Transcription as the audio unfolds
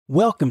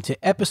Welcome to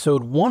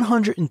episode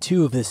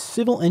 102 of the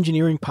Civil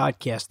Engineering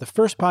Podcast, the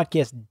first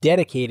podcast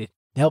dedicated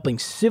to helping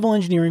civil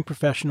engineering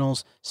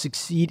professionals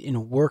succeed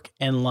in work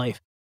and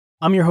life.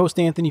 I'm your host,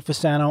 Anthony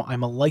Fasano.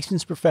 I'm a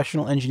licensed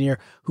professional engineer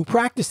who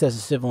practiced as a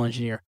civil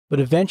engineer,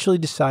 but eventually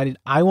decided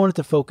I wanted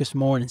to focus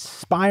more on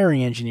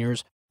inspiring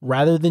engineers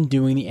rather than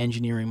doing the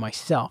engineering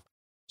myself.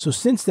 So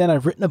since then,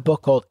 I've written a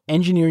book called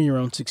Engineer Your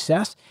Own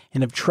Success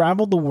and have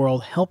traveled the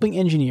world helping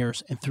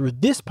engineers. And through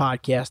this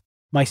podcast,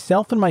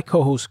 myself and my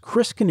co-host,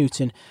 Chris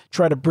Knutson,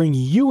 try to bring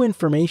you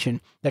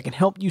information that can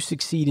help you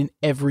succeed in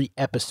every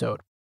episode.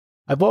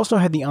 I've also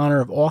had the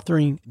honor of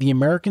authoring the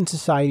American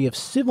Society of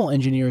Civil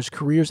Engineers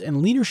Careers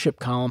and Leadership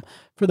column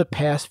for the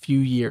past few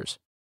years.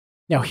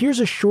 Now, here's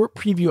a short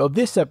preview of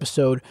this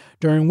episode,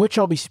 during which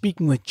I'll be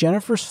speaking with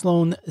Jennifer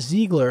Sloan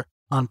Ziegler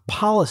on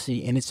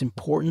policy and its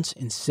importance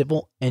in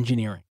civil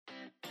engineering.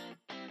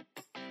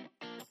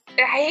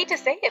 I hate to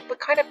say it, but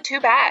kind of too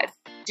bad.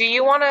 Do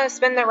you want to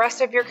spend the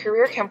rest of your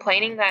career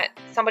complaining that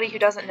somebody who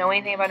doesn't know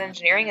anything about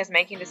engineering is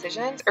making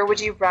decisions? Or would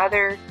you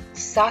rather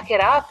suck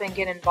it up and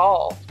get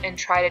involved and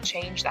try to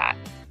change that?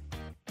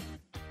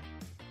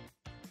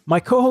 My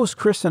co-host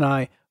Chris and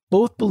I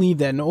both believe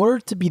that in order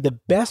to be the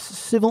best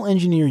civil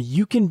engineer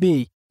you can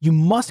be, you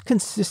must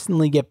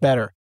consistently get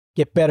better.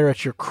 Get better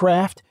at your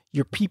craft,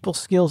 your people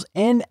skills,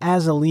 and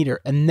as a leader.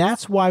 And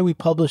that's why we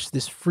publish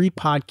this free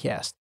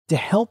podcast, to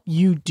help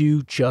you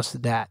do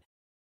just that.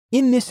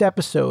 In this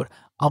episode,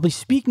 I'll be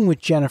speaking with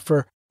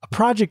Jennifer, a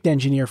project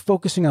engineer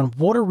focusing on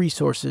water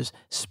resources,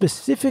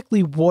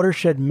 specifically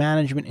watershed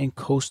management and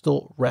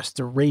coastal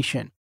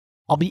restoration.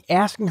 I'll be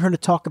asking her to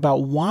talk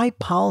about why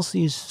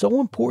policy is so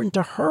important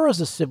to her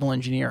as a civil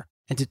engineer,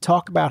 and to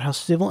talk about how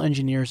civil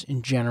engineers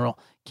in general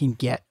can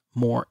get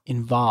more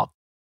involved.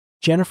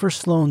 Jennifer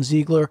Sloan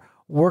Ziegler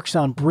works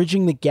on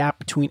bridging the gap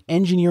between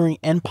engineering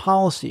and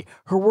policy.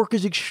 Her work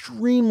is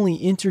extremely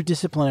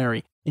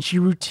interdisciplinary, and she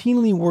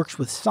routinely works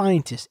with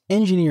scientists,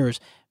 engineers,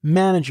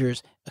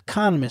 managers,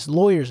 economists,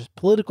 lawyers,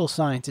 political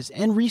scientists,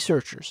 and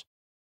researchers.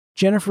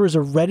 Jennifer is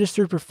a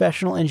registered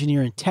professional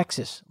engineer in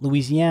Texas,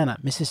 Louisiana,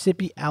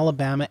 Mississippi,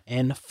 Alabama,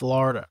 and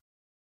Florida.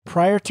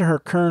 Prior to her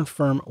current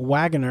firm,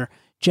 Wagoner,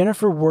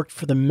 Jennifer worked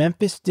for the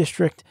Memphis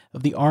District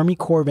of the Army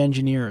Corps of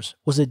Engineers,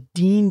 was a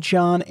Dean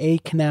John A.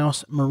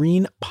 Knaus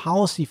Marine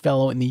Policy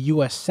Fellow in the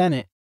U.S.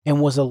 Senate, and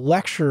was a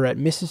lecturer at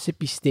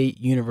Mississippi State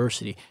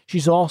University.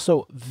 She's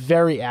also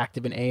very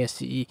active in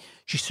ASCE.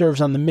 She serves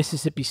on the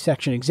Mississippi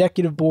Section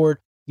Executive Board,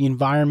 the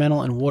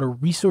Environmental and Water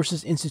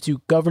Resources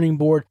Institute Governing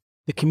Board,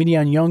 the Committee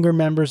on Younger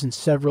Members, and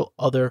several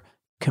other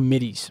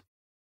committees.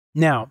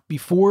 Now,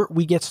 before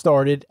we get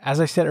started, as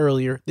I said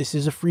earlier, this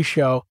is a free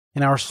show,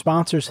 and our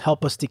sponsors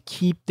help us to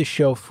keep the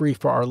show free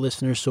for our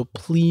listeners, so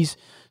please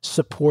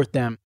support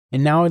them.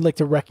 And now I'd like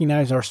to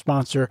recognize our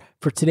sponsor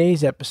for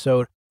today's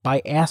episode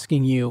by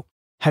asking you,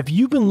 have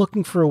you been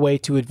looking for a way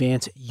to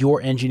advance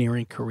your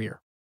engineering career?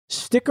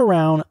 Stick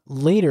around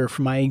later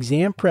for my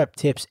exam prep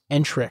tips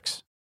and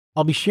tricks.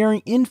 I'll be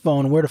sharing info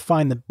on where to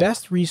find the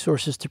best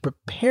resources to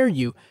prepare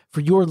you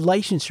for your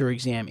licensure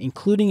exam,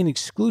 including an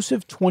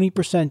exclusive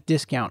 20%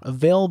 discount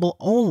available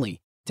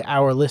only to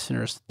our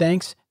listeners,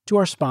 thanks to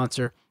our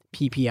sponsor,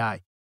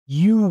 PPI.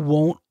 You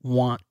won't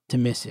want to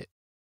miss it.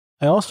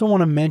 I also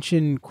want to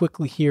mention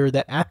quickly here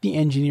that at the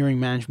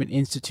Engineering Management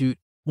Institute,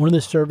 one of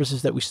the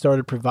services that we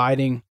started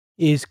providing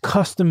is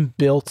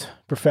custom-built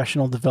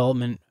professional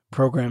development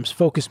programs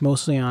focused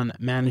mostly on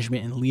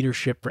management and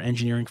leadership for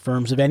engineering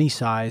firms of any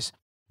size.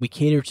 We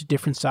cater to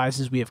different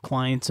sizes. We have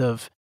clients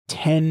of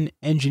 10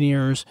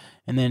 engineers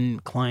and then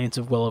clients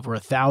of well over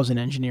 1,000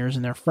 engineers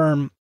in their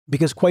firm,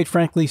 because quite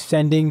frankly,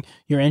 sending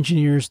your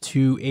engineers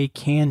to a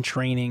CAN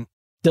training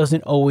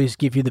doesn't always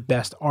give you the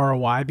best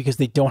ROI because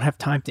they don't have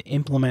time to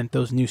implement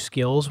those new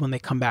skills when they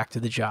come back to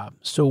the job.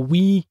 So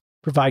we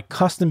provide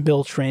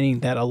custom-built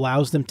training that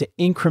allows them to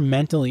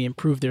incrementally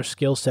improve their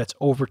skill sets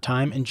over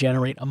time and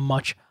generate a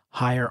much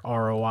higher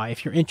ROI.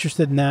 If you're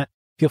interested in that,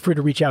 feel free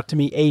to reach out to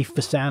me,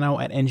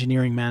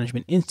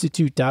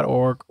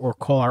 afasano@engineeringmanagementinstitute.org, or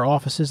call our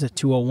offices at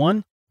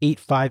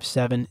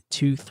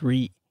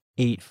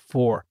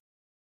 201-857-2384.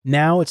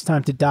 Now it's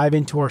time to dive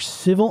into our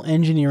civil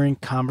engineering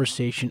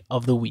conversation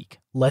of the week.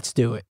 Let's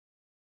do it.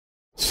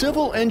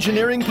 Civil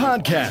Engineering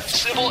Podcast.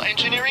 Civil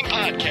Engineering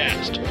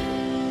Podcast.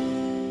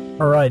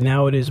 All right,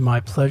 now it is my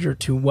pleasure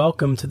to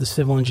welcome to the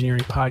Civil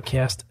Engineering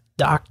Podcast,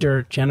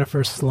 Dr.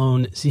 Jennifer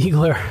Sloan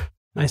Ziegler.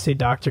 I say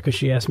doctor because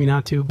she asked me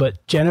not to,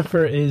 but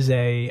Jennifer is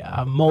a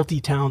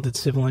multi-talented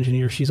civil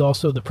engineer. She's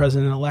also the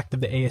president-elect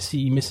of the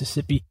ASCE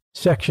Mississippi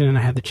section, and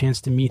I had the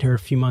chance to meet her a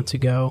few months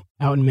ago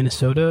out in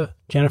Minnesota.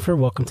 Jennifer,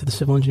 welcome to the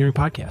Civil Engineering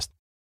Podcast.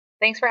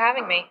 Thanks for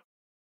having me.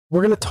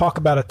 We're going to talk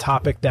about a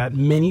topic that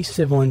many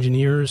civil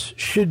engineers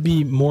should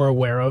be more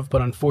aware of,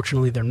 but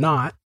unfortunately they're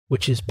not,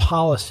 which is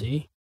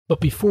policy. But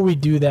before we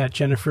do that,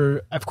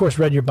 Jennifer, I've of course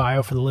read your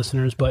bio for the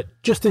listeners, but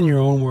just in your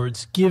own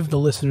words, give the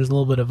listeners a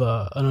little bit of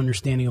an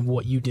understanding of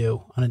what you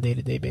do on a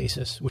day-to-day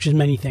basis, which is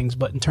many things,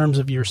 but in terms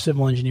of your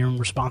civil engineering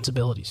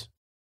responsibilities.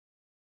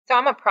 So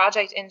I'm a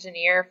project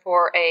engineer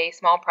for a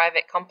small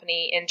private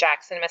company in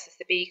Jackson,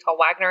 Mississippi called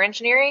Wagner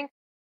Engineering.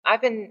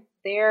 I've been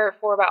there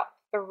for about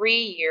 3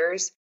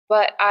 years,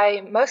 but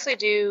I mostly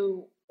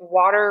do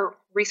water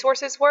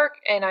resources work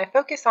and I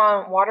focus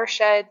on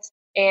watersheds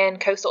and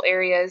coastal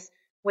areas,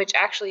 which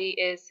actually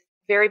is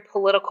very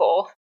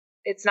political.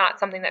 It's not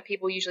something that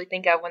people usually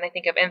think of when they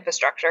think of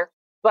infrastructure.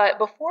 But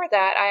before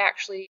that, I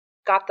actually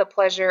got the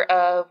pleasure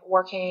of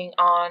working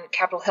on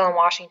Capitol Hill in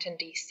Washington,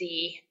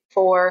 D.C.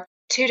 for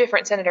two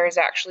different senators,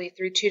 actually,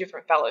 through two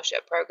different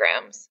fellowship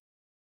programs.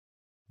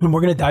 And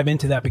we're going to dive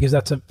into that because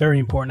that's a very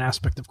important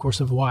aspect, of course,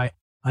 of why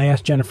I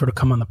asked Jennifer to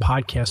come on the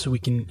podcast so we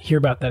can hear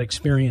about that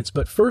experience.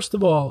 But first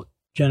of all,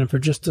 Jennifer,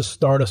 just to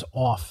start us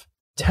off,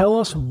 tell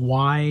us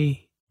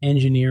why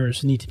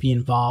engineers need to be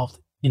involved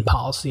in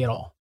policy at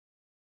all.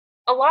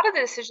 A lot of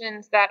the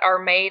decisions that are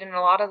made and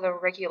a lot of the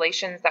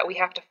regulations that we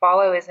have to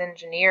follow as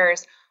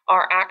engineers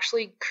are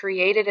actually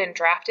created and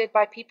drafted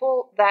by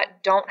people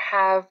that don't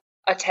have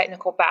a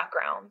technical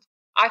background.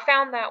 I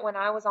found that when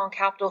I was on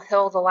Capitol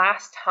Hill the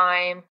last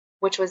time,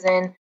 which was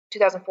in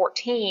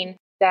 2014,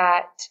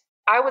 that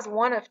I was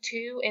one of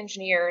two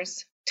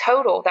engineers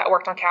total that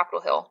worked on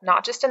Capitol Hill,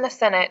 not just in the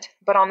Senate,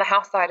 but on the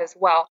House side as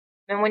well.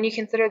 And when you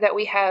consider that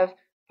we have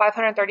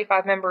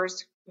 535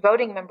 members,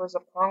 voting members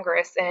of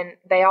Congress, and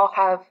they all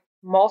have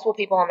multiple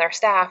people on their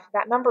staff,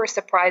 that number is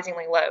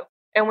surprisingly low.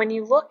 And when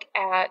you look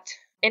at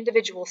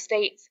individual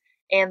states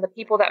and the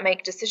people that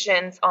make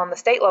decisions on the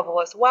state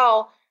level as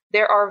well,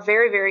 there are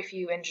very, very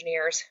few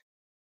engineers.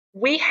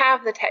 We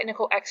have the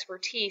technical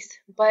expertise,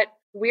 but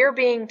we're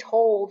being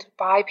told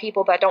by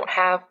people that don't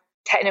have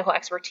technical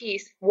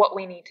expertise what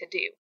we need to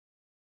do.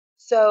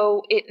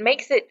 So it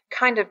makes it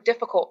kind of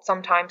difficult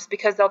sometimes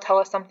because they'll tell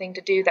us something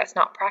to do that's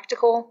not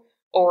practical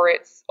or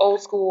it's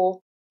old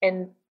school.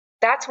 And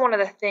that's one of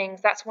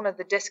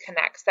the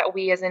disconnects that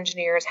we as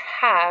engineers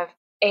have.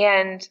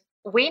 And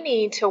we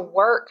need to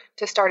work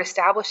to start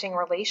establishing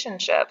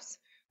relationships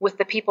with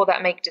the people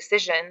that make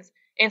decisions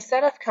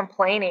instead of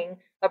complaining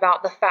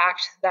about the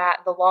fact that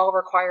the law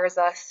requires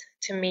us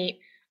to meet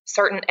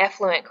certain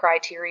effluent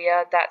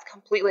criteria that's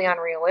completely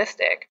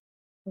unrealistic.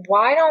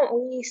 Why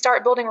don't we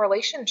start building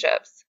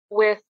relationships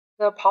with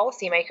the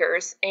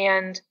policymakers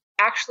and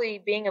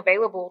actually being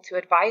available to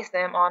advise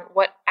them on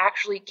what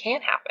actually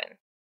can happen?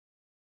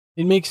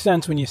 It makes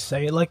sense when you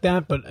say it like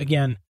that, but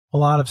again, a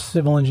lot of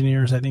civil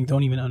engineers, I think,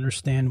 don't even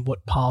understand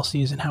what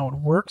policy is and how it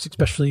works,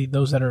 especially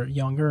those that are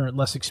younger or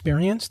less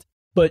experienced.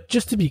 But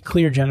just to be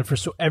clear, Jennifer,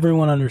 so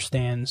everyone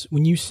understands,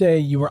 when you say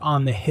you were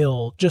on the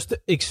Hill, just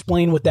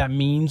explain what that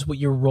means, what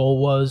your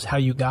role was, how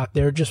you got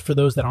there, just for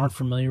those that aren't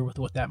familiar with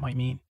what that might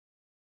mean.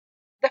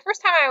 The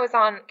first time I was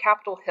on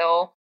Capitol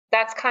Hill,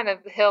 that's kind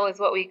of, the Hill is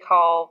what we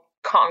call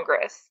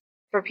Congress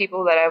for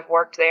people that have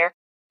worked there.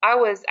 I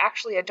was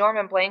actually a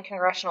Dorman Blaine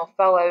Congressional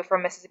Fellow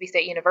from Mississippi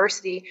State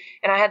University,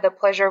 and I had the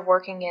pleasure of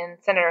working in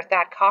Senator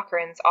Thad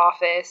Cochran's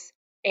office.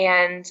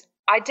 And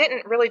I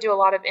didn't really do a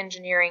lot of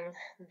engineering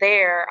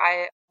there.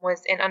 I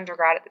was in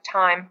undergrad at the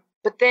time.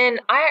 But then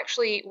I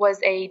actually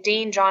was a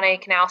Dean John A.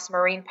 Knaus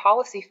Marine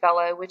Policy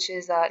Fellow, which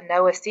is a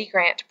NOAA Sea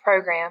Grant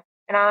program.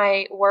 And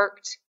I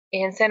worked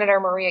in Senator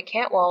Maria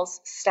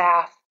Cantwell's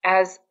staff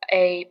as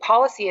a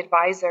policy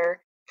advisor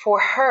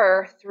for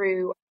her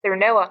through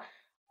NOAA.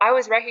 I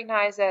was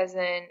recognized as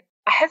I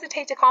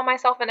hesitate to call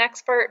myself an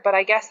expert, but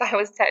I guess I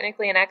was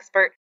technically an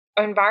expert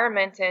in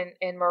environment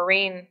and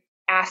marine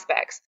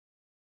aspects.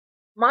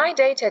 My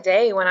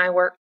day-to-day when I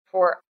worked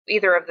for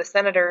either of the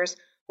senators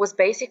was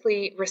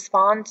basically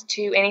respond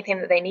to anything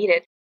that they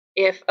needed.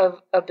 If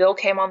a bill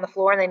came on the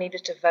floor and they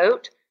needed to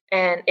vote,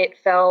 and it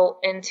fell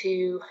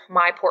into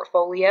my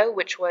portfolio,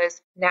 which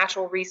was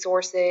natural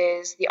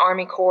resources, the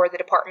Army Corps, the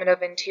Department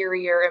of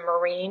Interior, and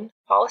Marine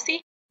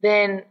policy,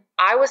 then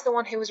I was the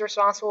one who was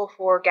responsible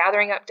for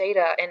gathering up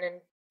data and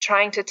then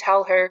trying to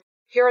tell her,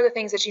 here are the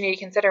things that you need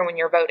to consider when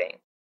you're voting.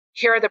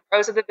 Here are the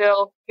pros of the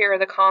bill. Here are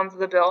the cons of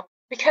the bill.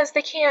 Because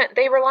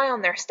they rely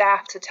on their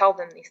staff to tell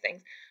them these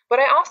things. But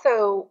I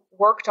also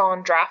worked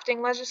on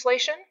drafting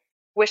legislation,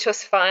 which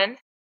was fun.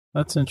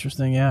 That's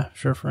interesting. Yeah,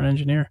 sure, for an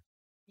engineer.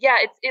 Yeah,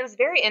 it was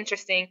very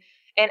interesting.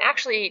 And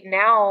actually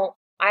now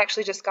I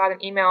actually just got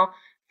an email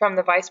from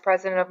the vice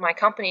president of my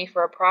company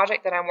for a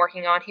project that I'm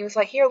working on. He was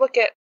like, here, look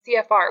at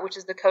CFR, which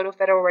is the Code of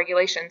Federal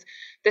Regulations.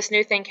 This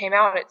new thing came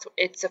out.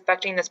 It's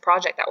affecting this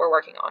project that we're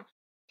working on.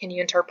 Can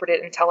you interpret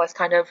it and tell us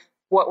kind of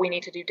what we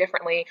need to do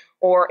differently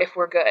or if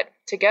we're good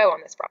to go on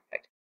this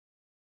project?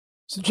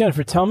 So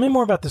Jennifer, tell me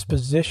more about this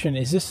position.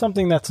 Is this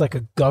something that's like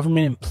a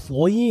government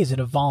employee? Is it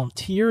a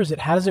volunteer?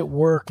 How does it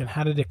work and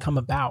how did it come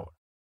about?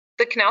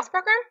 The Knaus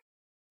program?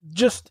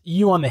 Just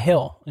you on the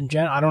Hill. And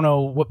Jen, I don't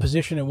know what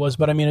position it was,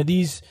 but I mean, are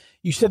these,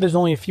 you said there's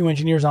only a few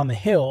engineers on the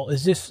Hill.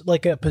 Is this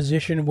like a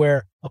position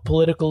where a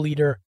political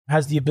leader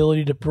has the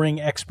ability to bring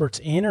experts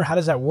in, or how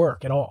does that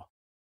work at all?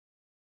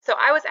 So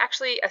I was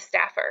actually a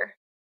staffer.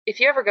 If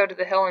you ever go to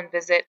the Hill and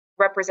visit a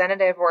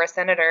representative or a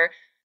senator,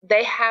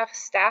 they have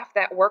staff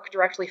that work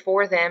directly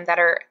for them that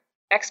are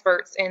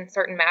experts in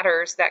certain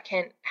matters that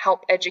can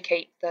help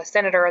educate the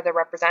senator or the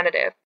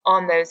representative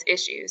on those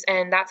issues.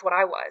 And that's what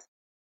I was.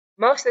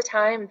 Most of the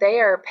time, they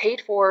are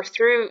paid for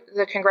through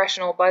the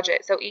congressional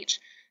budget. So each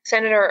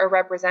senator or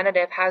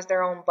representative has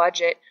their own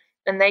budget,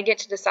 and they get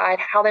to decide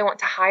how they want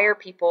to hire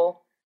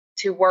people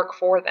to work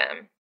for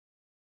them.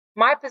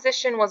 My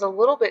position was a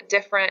little bit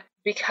different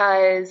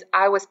because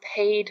I was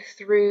paid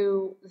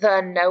through the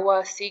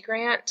NOAA Sea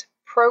Grant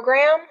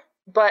program,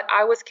 but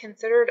I was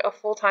considered a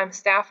full-time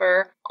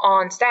staffer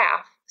on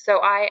staff. So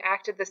I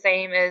acted the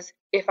same as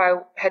if I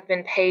had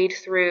been paid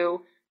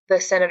through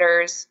the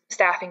senator's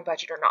staffing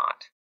budget or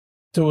not.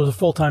 So it was a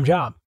full-time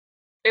job.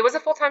 It was a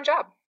full-time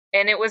job.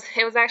 And it was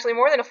actually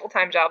more than a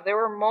full-time job. There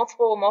were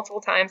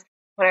multiple times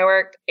when I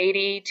worked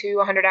 80 to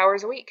 100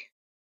 hours a week.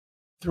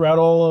 Throughout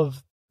all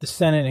of the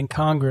Senate and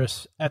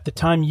Congress, at the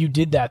time you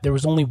did that, there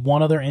was only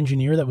one other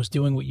engineer that was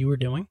doing what you were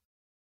doing?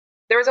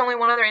 There was only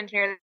one other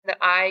engineer that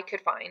I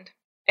could find.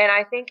 And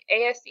I think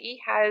ASCE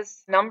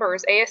has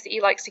numbers.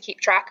 ASCE likes to keep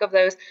track of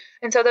those.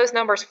 And so those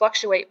numbers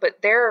fluctuate,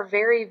 but there are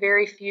very,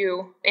 very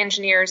few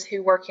engineers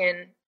who work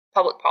in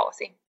public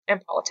policy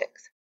and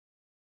politics.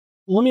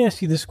 Let me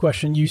ask you this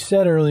question. You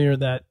said earlier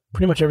that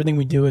pretty much everything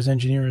we do as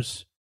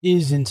engineers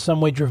is in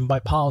some way driven by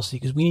policy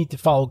because we need to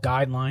follow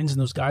guidelines, and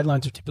those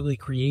guidelines are typically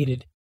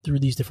created through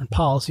these different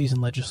policies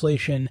and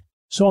legislation.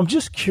 So I'm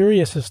just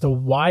curious as to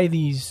why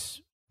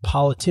these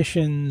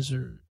politicians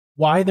or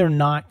why they're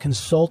not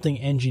consulting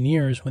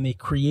engineers when they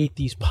create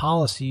these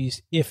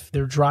policies if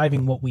they're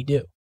driving what we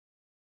do.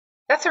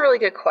 That's a really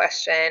good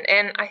question.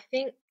 And I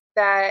think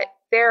that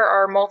there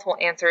are multiple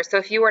answers. So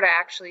if you were to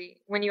actually,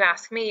 when you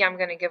ask me, I'm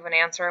going to give an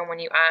answer. And when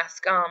you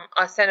ask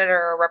a senator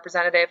or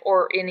representative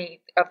or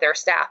any of their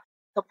staff,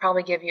 they'll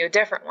probably give you a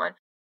different one.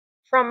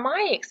 From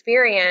my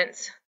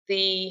experience,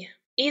 the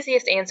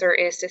easiest answer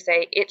is to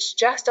say it's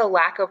just a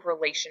lack of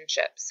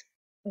relationships.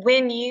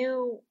 When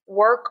you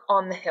work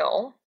on the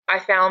Hill, I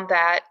found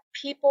that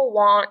people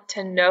want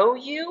to know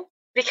you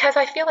because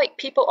I feel like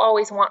people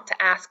always want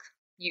to ask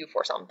you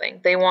for something.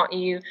 They want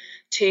you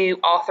to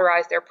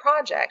authorize their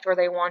project, or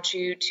they want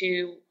you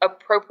to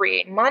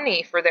appropriate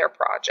money for their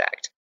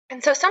project.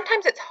 And so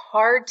sometimes it's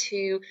hard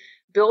to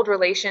build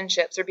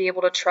relationships or be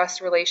able to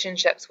trust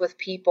relationships with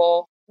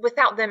people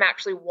without them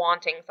actually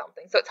wanting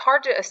something. So it's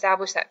hard to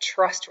establish that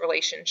trust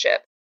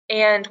relationship.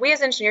 And we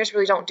as engineers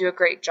really don't do a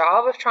great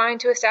job of trying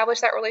to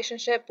establish that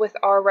relationship with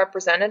our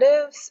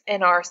representatives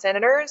and our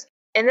senators.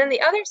 And then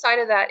the other side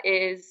of that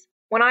is,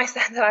 when I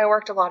said that I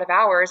worked a lot of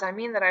hours, I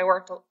mean that I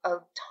worked a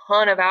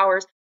ton of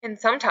hours. And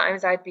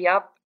sometimes I'd be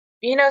up,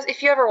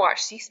 if you ever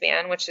watch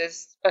C-SPAN, which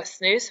is a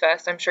snooze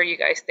fest, I'm sure you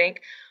guys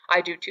think,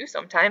 I do too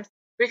sometimes.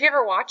 But if you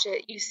ever watch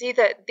it, you see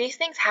that these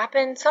things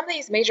happen, some of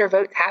these major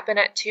votes happen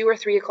at 2 or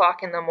 3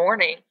 o'clock in the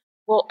morning.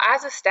 Well,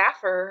 as a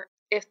staffer,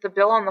 if the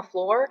bill on the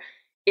floor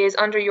is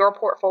under your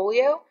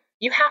portfolio,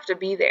 you have to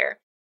be there.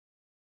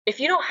 If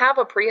you don't have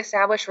a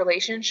pre-established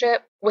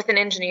relationship with an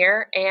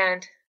engineer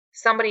and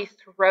somebody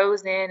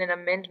throws in an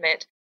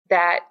amendment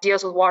that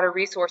deals with water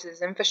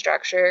resources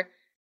infrastructure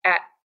at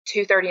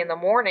 2:30 in the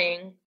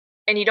morning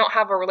and you don't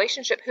have a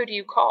relationship, who do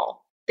you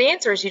call? The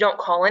answer is you don't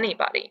call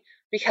anybody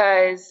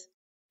because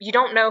you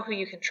don't know who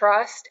you can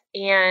trust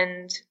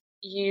and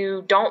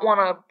you don't want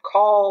to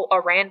call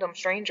a random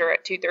stranger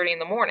at 2:30 in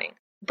the morning.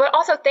 But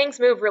also things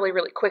move really,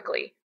 really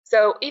quickly.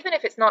 So even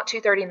if it's not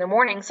 2:30 in the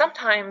morning,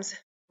 sometimes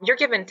you're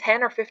given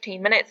 10 or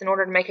 15 minutes in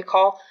order to make a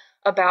call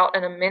about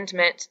an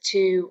amendment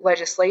to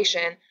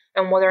legislation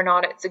and whether or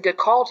not it's a good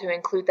call to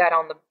include that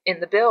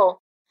in the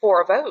bill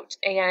for a vote.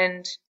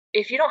 And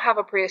if you don't have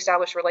a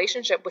pre-established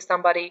relationship with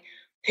somebody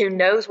who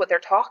knows what they're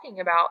talking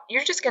about,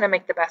 you're just going to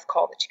make the best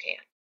call that you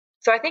can.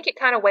 So I think it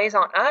kind of weighs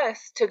on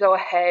us to go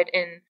ahead,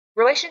 and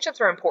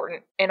relationships are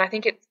important. And I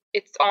think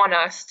it's on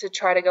us to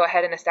try to go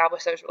ahead and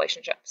establish those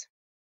relationships.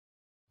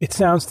 It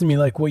sounds to me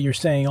like what you're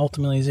saying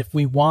ultimately is if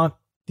we want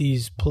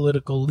these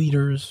political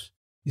leaders,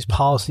 these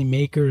policy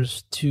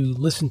makers to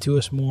listen to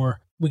us more,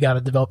 we got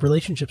to develop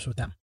relationships with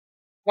them.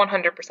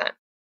 100%.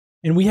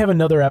 And we have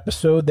another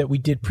episode that we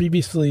did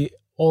previously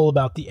all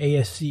about the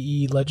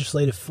ASCE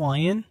legislative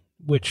fly-in,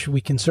 which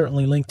we can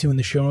certainly link to in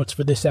the show notes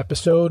for this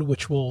episode,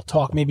 which will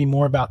talk maybe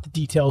more about the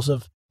details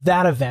of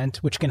that event,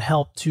 which can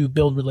help to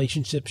build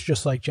relationships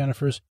just like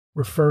Jennifer's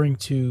referring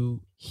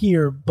to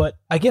here. But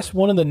I guess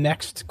one of the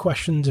next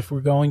questions, if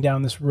we're going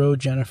down this road,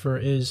 Jennifer,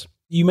 is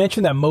you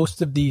mentioned that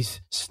most of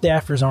these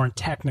staffers aren't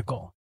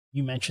technical.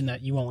 You mentioned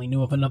that you only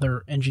knew of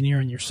another engineer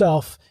and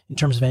yourself in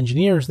terms of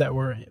engineers that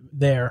were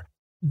there.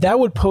 That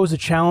would pose a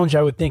challenge,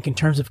 I would think, in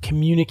terms of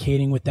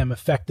communicating with them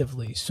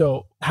effectively.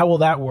 So how will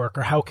that work,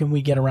 or how can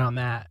we get around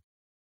that?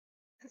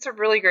 That's a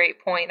really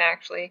great point,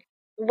 actually.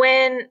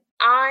 When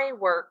I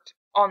worked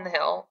on the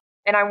Hill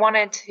and I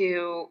wanted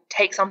to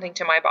take something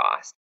to my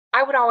boss,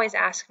 I would always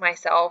ask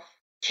myself,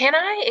 can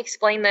I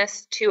explain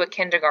this to a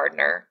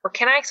kindergartner, or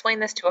can I explain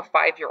this to a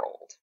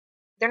 5-year-old?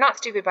 They're not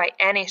stupid by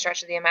any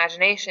stretch of the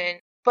imagination,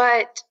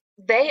 but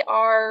they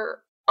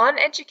are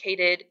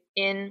uneducated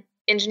in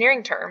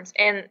engineering terms.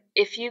 And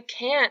if you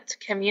can't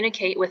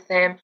communicate with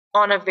them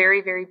on a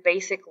very, very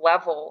basic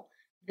level,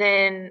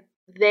 then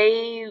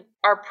they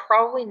are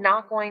probably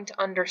not going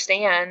to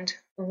understand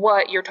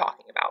what you're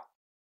talking about.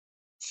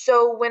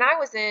 So when I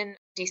was in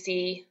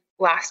DC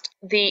last,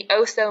 the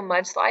Oso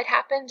mudslide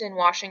happened in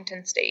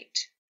Washington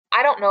State.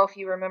 I don't know if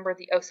you remember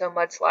the Oso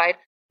mudslide,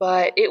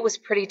 but it was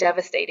pretty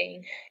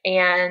devastating.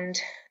 And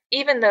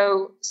even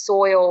though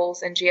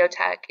soils and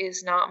geotech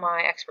is not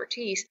my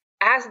expertise,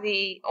 as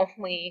the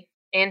only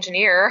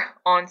engineer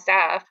on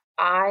staff,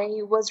 I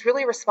was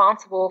really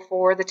responsible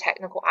for the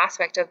technical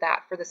aspect of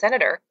that for the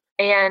senator.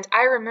 And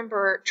I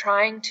remember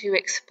trying to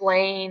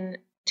explain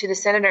to the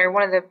senator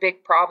one of the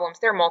big problems.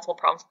 There are multiple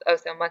problems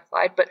with the Oso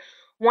mudslide, but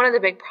one of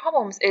the big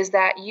problems is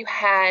that you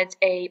had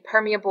a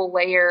permeable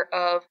layer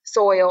of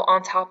soil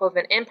on top of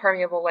an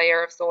impermeable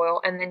layer of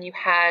soil, and then you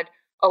had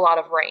a lot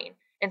of rain.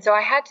 And so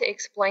I had to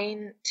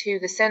explain to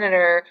the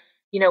senator,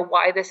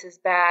 why this is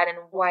bad and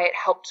why it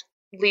helped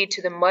lead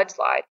to the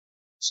mudslide.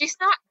 She's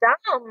not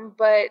dumb,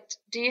 but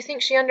do you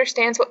think she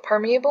understands what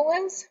permeable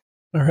is?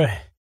 All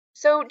right.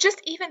 So just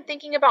even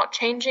thinking about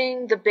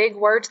changing the big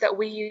words that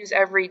we use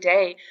every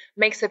day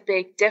makes a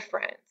big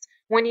difference.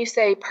 When you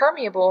say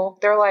permeable,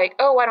 they're like,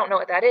 oh, I don't know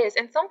what that is.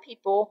 And some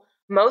people,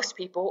 most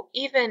people,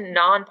 even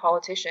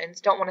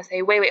non-politicians, don't want to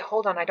say, wait,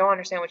 hold on, I don't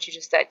understand what you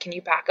just said. Can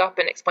you back up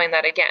and explain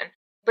that again?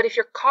 But if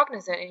you're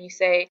cognizant and you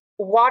say,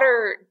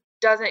 water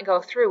doesn't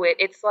go through it,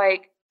 it's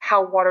like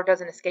how water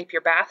doesn't escape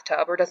your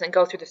bathtub or doesn't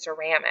go through the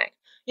ceramic.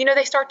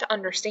 They start to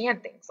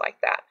understand things like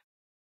that.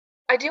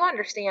 I do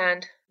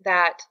understand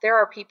that there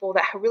are people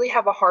that really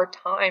have a hard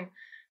time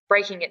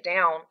breaking it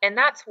down. And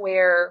that's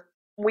where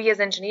we as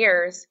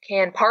engineers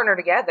can partner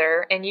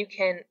together and you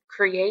can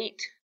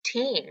create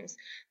teams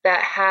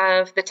that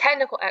have the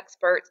technical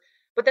experts,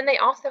 but then they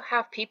also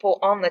have people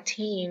on the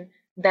team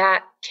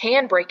that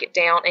can break it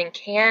down and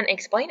can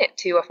explain it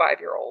to a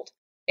 5-year-old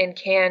and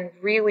can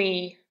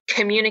really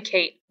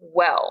communicate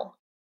well.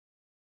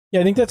 Yeah,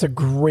 I think that's a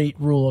great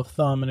rule of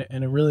thumb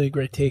and a really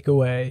great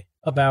takeaway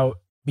about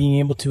being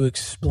able to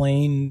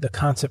explain the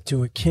concept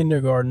to a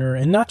kindergartner,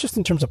 and not just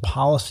in terms of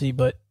policy,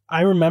 but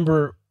I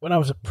remember when I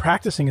was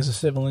practicing as a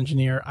civil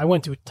engineer, I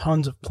went to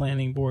tons of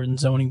planning board and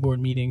zoning board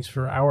meetings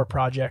for our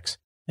projects.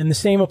 And the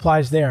same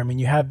applies there. I mean,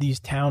 you have these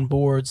town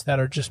boards that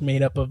are just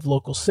made up of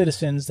local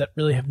citizens that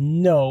really have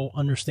no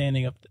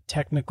understanding of the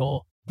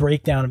technical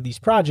breakdown of these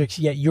projects,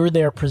 yet you're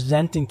there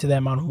presenting to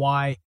them on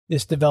why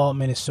this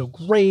development is so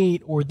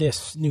great, or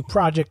this new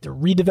project or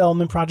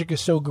redevelopment project is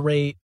so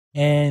great,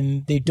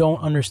 and they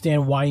don't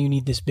understand why you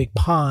need this big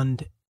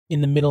pond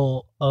in the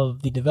middle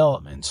of the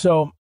development.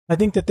 So I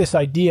think that this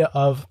idea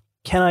of,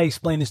 can I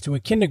explain this to a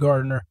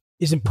kindergartner,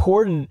 is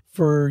important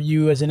for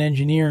you as an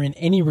engineer in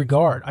any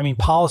regard. I mean,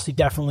 policy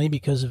definitely,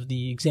 because of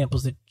the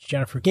examples that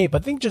Jennifer gave,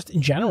 but I think just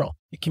in general,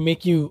 it can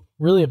make you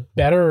really a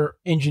better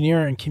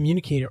engineer and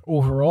communicator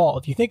overall,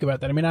 if you think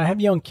about that. I mean, I have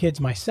young kids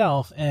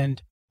myself,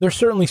 and they're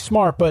certainly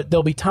smart, but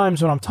there'll be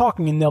times when I'm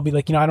talking and they'll be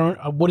like,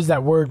 what does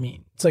that word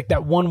mean? It's like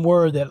that one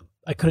word that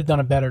I could have done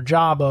a better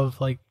job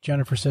of, like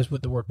Jennifer says,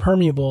 with the word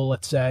permeable,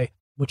 let's say,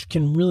 which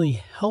can really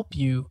help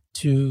you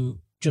to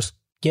just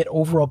get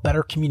overall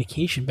better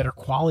communication, better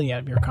quality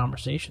out of your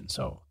conversation.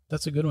 So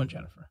that's a good one,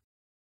 Jennifer.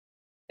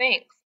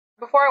 Thanks.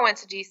 Before I went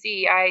to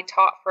DC, I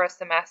taught for a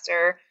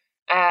semester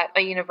at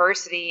a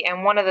university.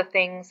 And one of the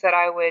things that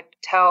I would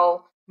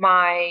tell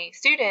my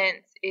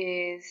students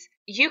is,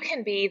 you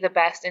can be the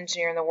best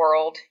engineer in the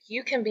world.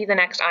 You can be the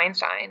next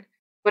Einstein.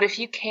 But if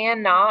you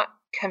cannot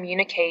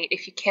communicate,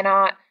 if you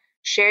cannot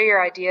share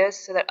your ideas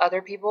so that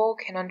other people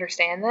can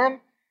understand them,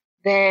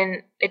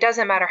 then it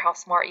doesn't matter how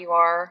smart you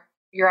are.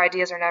 Your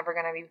ideas are never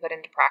going to be put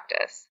into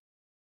practice.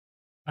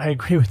 I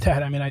agree with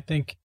that. I mean, I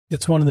think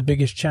it's one of the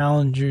biggest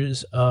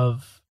challenges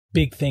of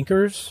big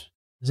thinkers,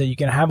 is that you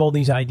can have all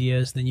these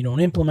ideas, then you don't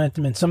implement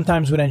them. And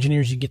sometimes with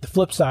engineers, you get the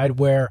flip side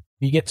where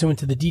you get so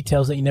into the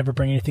details that you never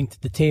bring anything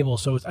to the table.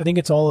 So I think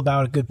it's all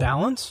about a good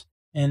balance.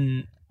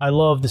 And I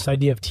love this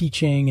idea of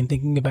teaching and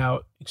thinking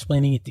about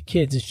explaining it to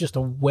kids. It's just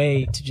a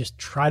way to just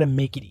try to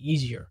make it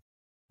easier.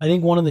 I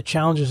think one of the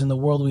challenges in the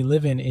world we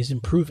live in is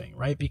improving,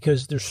 right?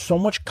 Because there's so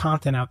much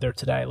content out there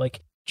today.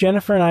 Like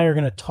Jennifer and I are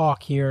going to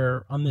talk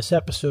here on this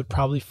episode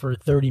probably for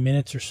 30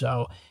 minutes or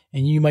so,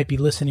 and you might be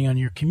listening on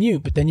your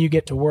commute, but then you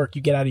get to work,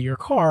 you get out of your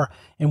car,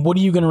 and what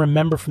are you going to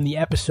remember from the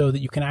episode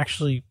that you can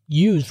actually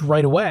use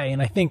right away?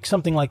 And I think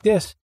something like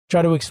this,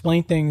 try to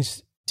explain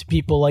things to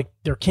people like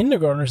they're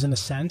kindergartners in a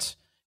sense,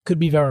 could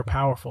be very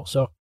powerful.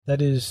 So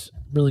that is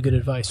really good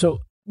advice.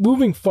 So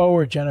moving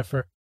forward,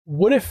 Jennifer,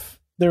 what if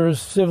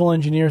there's civil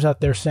engineers out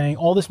there saying,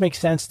 all this makes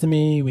sense to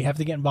me, we have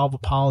to get involved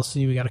with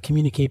policy, we got to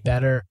communicate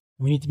better,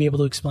 we need to be able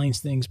to explain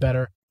things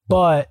better,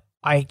 but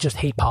I just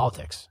hate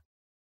politics?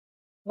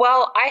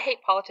 Well, I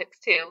hate politics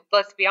too,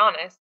 let's be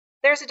honest.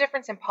 There's a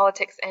difference in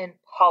politics and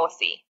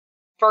policy.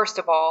 First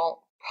of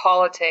all,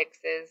 politics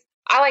is,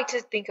 I like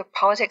to think of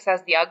politics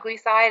as the ugly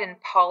side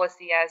and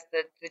policy as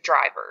the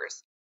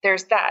drivers.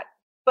 There's that.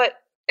 But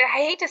I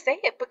hate to say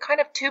it, but kind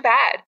of too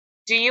bad.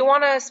 Do you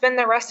want to spend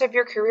the rest of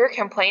your career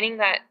complaining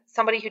that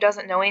somebody who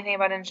doesn't know anything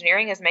about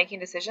engineering is making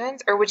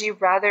decisions? Or would you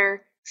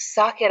rather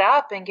suck it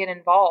up and get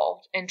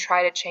involved and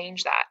try to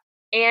change that.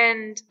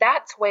 And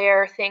that's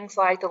where things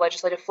like the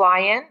legislative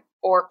fly-in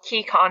or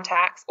key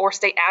contacts or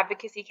state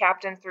advocacy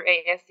captains through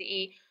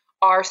ASCE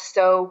are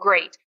so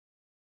great.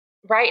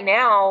 Right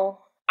now,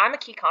 I'm a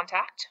key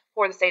contact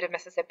for the state of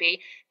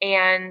Mississippi,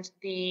 and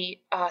the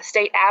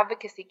state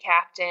advocacy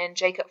captain,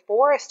 Jacob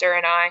Forrester,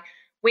 and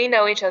we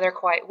know each other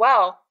quite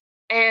well.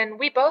 And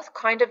we both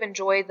kind of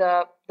enjoy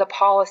the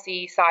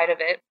policy side of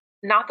it,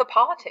 not the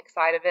politics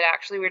side of it.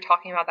 Actually, we were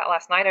talking about that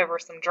last night over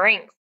some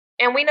drinks.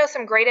 And we know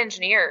some great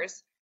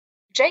engineers.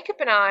 Jacob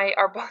and I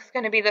are both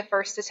going to be the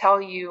first to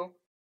tell you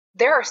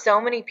there are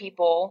so many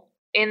people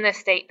in this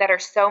state that are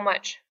so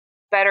much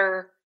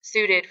better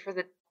suited for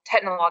the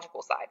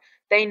technological side.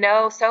 They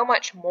know so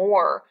much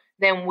more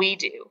than we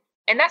do.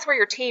 And that's where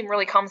your team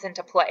really comes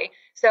into play.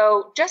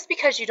 So just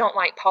because you don't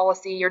like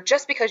policy or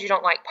just because you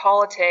don't like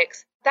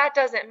politics, that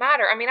doesn't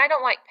matter. I mean, I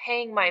don't like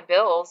paying my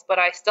bills, but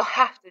I still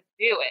have to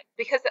do it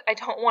because I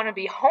don't want to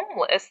be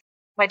homeless.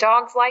 My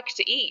dogs like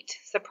to eat,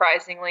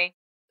 surprisingly.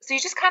 So you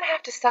just kind of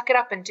have to suck it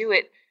up and do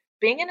it.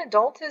 Being an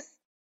adult is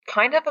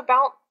kind of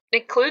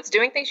includes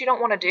doing things you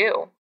don't want to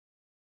do.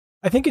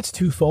 I think it's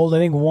twofold. I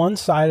think one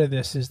side of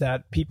this is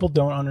that people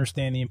don't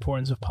understand the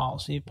importance of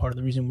policy. Part of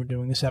the reason we're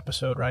doing this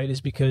episode, right, is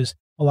because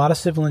a lot of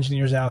civil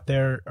engineers out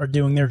there are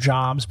doing their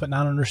jobs, but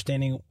not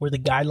understanding where the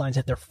guidelines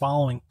that they're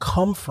following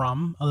come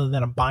from, other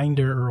than a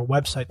binder or a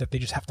website that they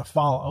just have to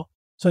follow.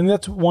 So I think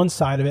that's one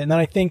side of it. And then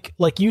I think,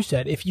 like you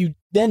said, if you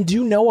then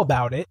do know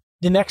about it,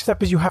 the next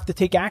step is you have to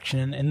take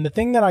action. And the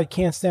thing that I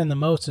can't stand the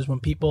most is when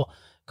people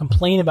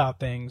complain about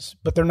things,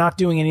 but they're not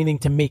doing anything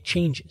to make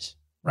changes,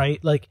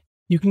 right? Like,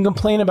 you can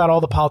complain about all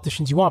the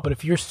politicians you want, but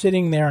if you're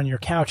sitting there on your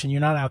couch and you're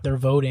not out there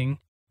voting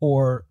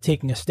or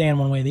taking a stand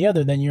one way or the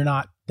other, then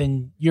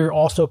you're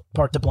also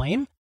part to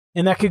blame.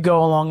 And that could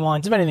go along the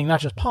lines of anything, not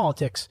just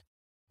politics.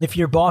 If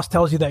your boss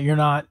tells you that you're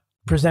not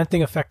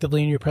presenting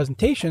effectively in your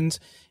presentations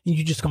and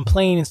you just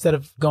complain instead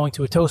of going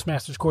to a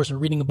Toastmasters course and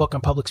reading a book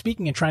on public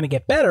speaking and trying to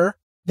get better,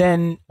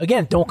 then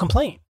again, don't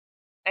complain.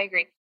 I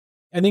agree.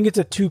 I think it's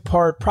a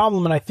two-part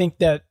problem. And I think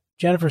that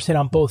Jennifer's hit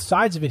on both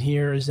sides of it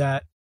here is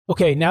that,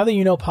 okay, now that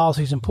you know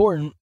policy is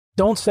important,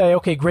 don't say,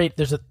 okay, great,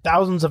 there's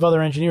thousands of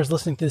other engineers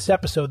listening to this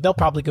episode. They'll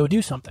probably go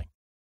do something.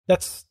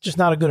 That's just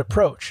not a good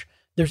approach.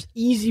 There's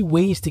easy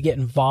ways to get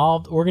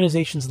involved.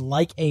 Organizations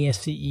like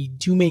ASCE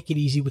do make it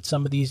easy with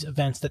some of these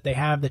events that they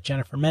have that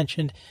Jennifer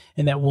mentioned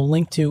and that we'll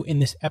link to in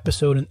this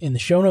episode, in the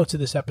show notes of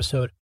this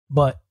episode.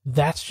 But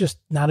that's just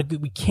not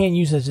we can't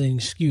use it as an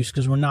excuse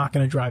because we're not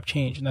going to drive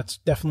change. And that's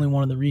definitely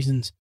one of the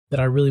reasons that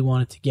I really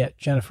wanted to get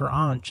Jennifer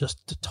on,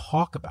 just to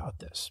talk about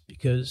this,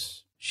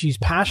 because she's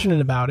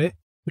passionate about it,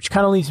 which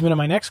kind of leads me to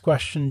my next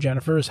question,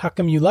 Jennifer, is how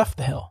come you left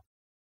the Hill?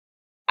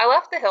 I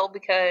left the Hill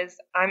because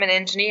I'm an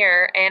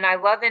engineer and I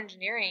love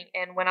engineering.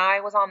 And when I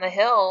was on the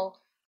Hill,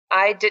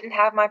 I didn't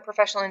have my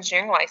professional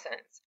engineering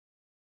license.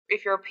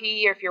 If you're a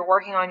PE or if you're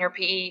working on your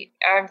PE,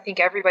 I think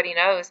everybody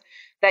knows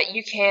that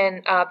you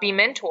can be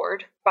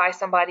mentored by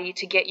somebody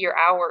to get your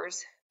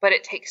hours, but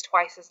it takes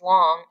twice as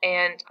long.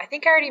 And I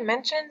think I already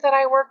mentioned that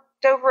I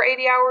worked over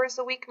 80 hours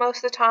a week most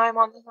of the time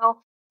on the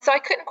Hill. So I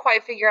couldn't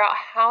quite figure out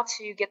how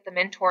to get the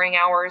mentoring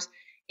hours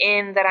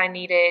in that I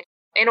needed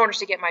in order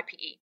to get my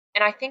PE.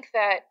 And I think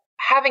that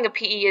having a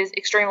PE is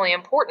extremely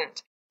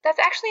important. That's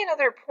actually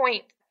another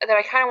point that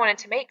I kind of wanted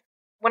to make.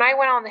 When I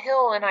went on the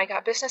Hill and I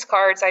got business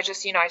cards, I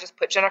just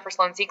put Jennifer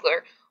Sloan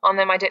Ziegler on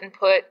them. I didn't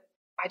put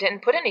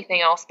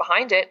anything else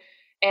behind it.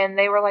 And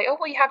they were like, oh,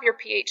 well, you have your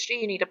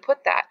PhD. You need to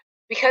put that.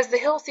 Because the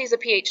Hill sees a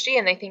PhD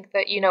and they think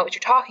that you know what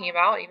you're talking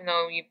about, even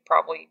though you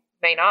probably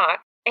may not.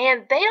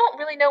 And they don't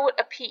really know what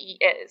a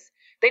PE is.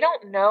 They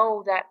don't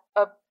know that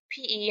a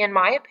PE, in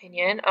my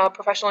opinion, a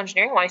professional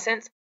engineering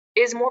license,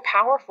 is more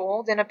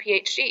powerful than a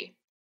PhD.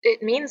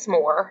 It means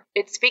more.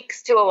 It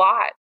speaks to a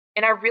lot.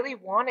 And I really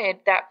wanted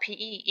that PE,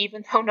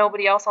 even though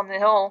nobody else on the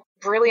Hill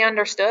really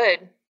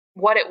understood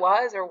what it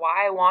was or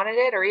why I wanted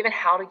it or even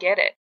how to get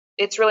it.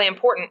 It's really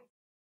important.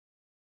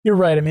 You're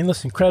right. I mean,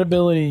 listen,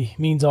 credibility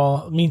means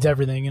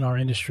everything in our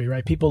industry,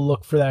 right? People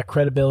look for that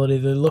credibility.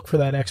 They look for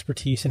that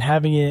expertise, and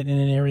having it in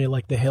an area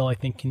like the Hill, I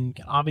think can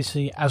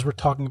obviously, as we're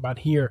talking about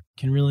here,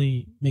 can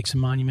really make some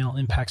monumental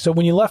impact. So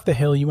when you left the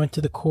Hill, you went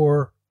to the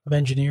Corps of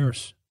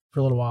Engineers for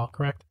a little while,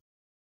 correct?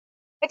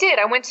 I did.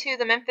 I went to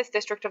the Memphis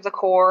district of the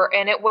Corps,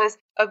 and it was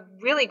a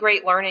really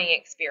great learning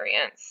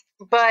experience,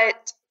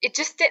 but it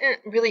just didn't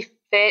really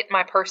fit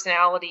my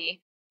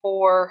personality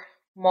for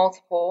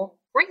multiple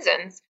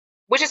reasons,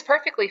 which is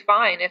perfectly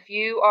fine. If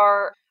you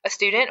are a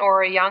student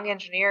or a young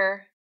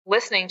engineer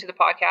listening to the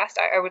podcast,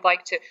 I would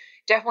like to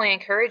definitely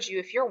encourage you.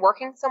 If you're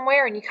working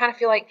somewhere and you kind of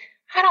feel like,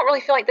 I don't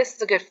really feel like this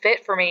is a good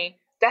fit for me,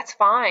 that's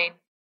fine.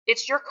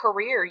 It's your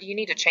career. You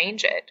need to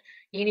change it.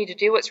 You need to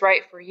do what's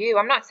right for you.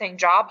 I'm not saying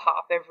job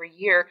hop every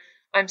year.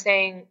 I'm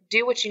saying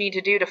do what you need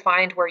to do to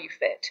find where you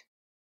fit.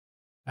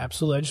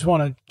 Absolutely. I just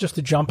want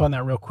to jump on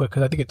that real quick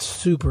because I think it's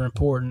super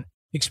important,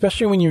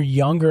 especially when you're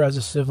younger as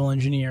a civil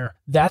engineer.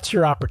 That's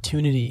your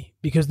opportunity,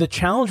 because the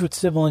challenge with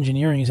civil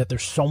engineering is that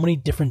there's so many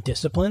different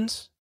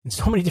disciplines and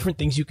so many different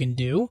things you can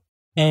do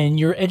And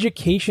your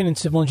education in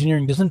civil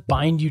engineering doesn't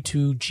bind you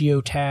to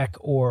geotech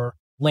or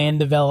land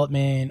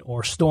development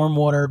or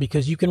stormwater,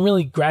 because you can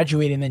really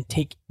graduate and then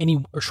take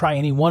any or try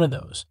any one of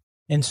those.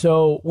 And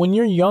so when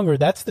you're younger,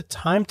 that's the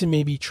time to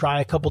maybe try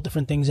a couple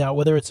different things out,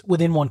 whether it's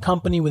within one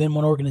company, within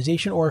one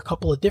organization, or a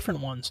couple of different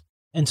ones.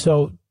 And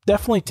so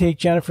definitely take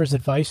Jennifer's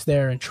advice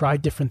there and try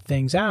different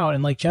things out.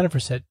 And like Jennifer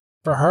said,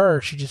 for her,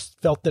 she just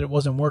felt that it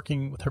wasn't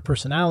working with her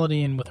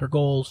personality and with her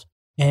goals.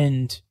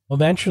 And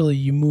eventually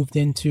you moved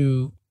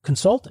into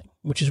consulting,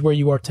 which is where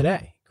you are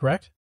today,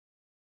 correct?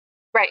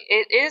 Right.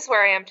 It is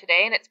where I am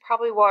today, and it's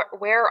probably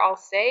where I'll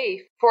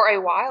stay for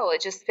a while.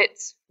 It just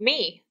fits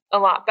me a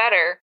lot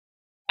better.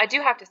 I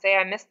do have to say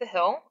I miss the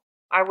Hill.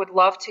 I would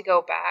love to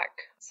go back.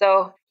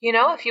 So,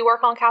 if you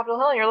work on Capitol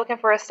Hill and you're looking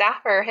for a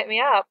staffer, hit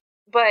me up.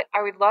 But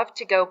I would love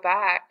to go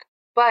back.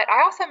 But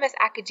I also miss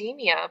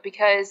academia,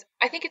 because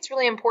I think it's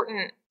really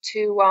important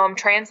to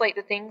translate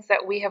the things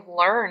that we have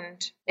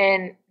learned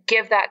and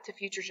give that to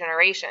future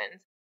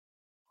generations.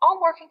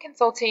 I'll work in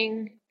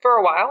consulting for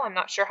a while. I'm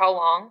not sure how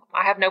long.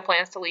 I have no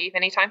plans to leave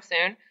anytime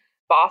soon.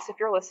 Boss, if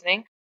you're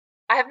listening,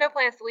 I have no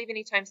plans to leave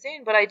anytime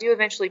soon, but I do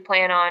eventually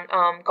plan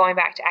on going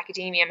back to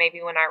academia,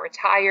 maybe when I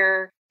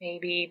retire,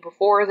 maybe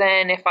before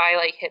then, if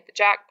I hit the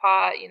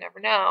jackpot. You never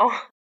know.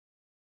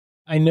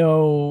 I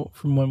know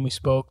from when we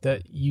spoke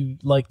that you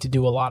like to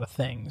do a lot of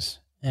things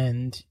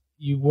and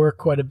you work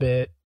quite a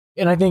bit.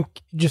 And I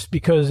think just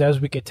because,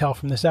 as we could tell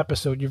from this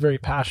episode, you're very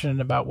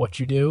passionate about what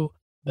you do.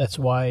 That's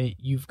why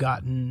you've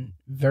gotten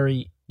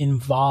very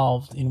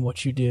involved in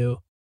what you do.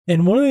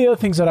 And one of the other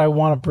things that I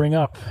want to bring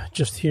up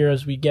just here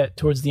as we get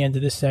towards the end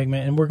of this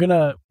segment, and we're going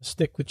to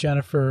stick with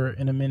Jennifer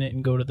in a minute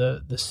and go to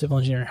the civil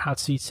engineering hot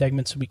seat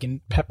segment so we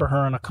can pepper her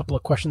on a couple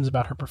of questions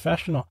about her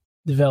professional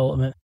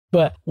development.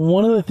 But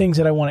one of the things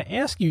that I want to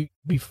ask you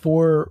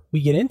before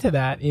we get into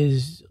that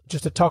is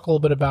just to talk a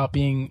little bit about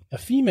being a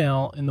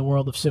female in the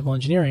world of civil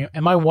engineering.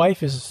 And my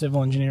wife is a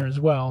civil engineer as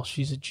well.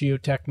 She's a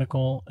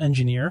geotechnical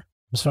engineer.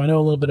 So I know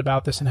a little bit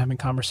about this and having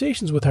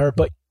conversations with her,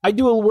 but I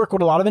do work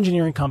with a lot of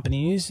engineering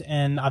companies,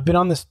 and I've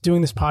been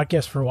doing this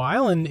podcast for a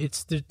while, and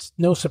it's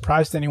no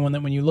surprise to anyone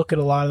that when you look at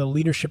a lot of the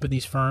leadership of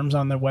these firms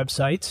on their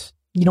websites,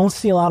 you don't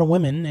see a lot of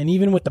women. And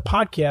even with the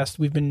podcast,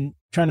 we've been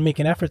trying to make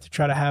an effort to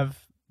try to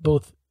have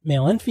both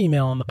male and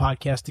female on the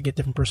podcast to get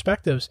different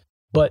perspectives.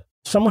 But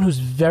someone who's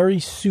very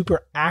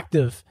super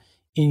active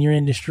in your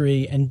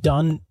industry and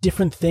done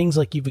different things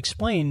like you've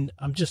explained,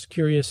 I'm just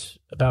curious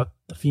about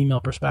the female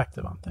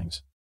perspective on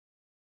things.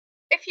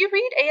 If you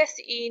read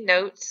ASCE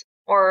notes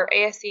or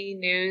ASCE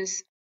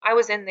news, I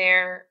was in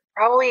there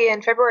probably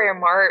in February or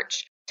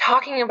March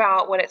talking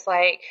about what it's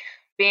like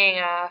being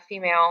a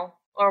female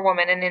or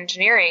woman in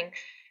engineering.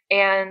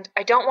 And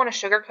I don't want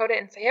to sugarcoat it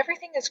and say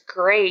everything is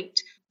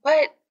great,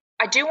 but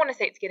I do want to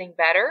say it's getting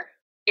better.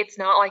 It's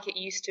not like it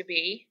used to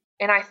be.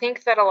 And I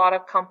think that a lot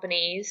of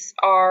companies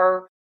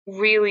are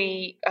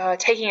really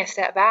taking a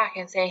step back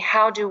and saying,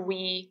 how do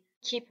we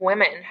keep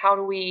women? How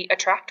do we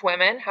attract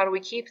women? How do we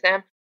keep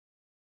them?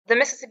 The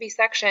Mississippi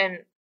section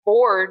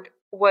board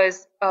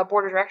of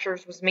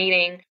directors was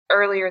meeting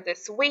earlier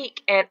this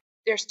week, and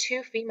there's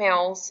 2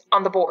 females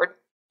on the board.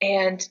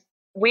 And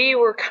we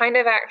were kind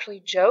of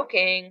actually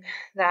joking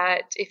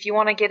that if you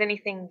want to get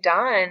anything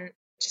done,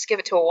 just give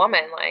it to a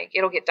woman,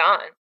 it'll get done.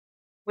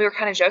 We were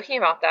kind of joking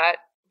about that,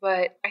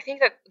 but I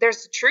think that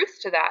there's truth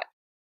to that.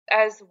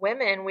 As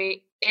women,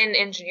 in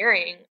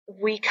engineering,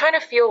 we kind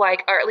of feel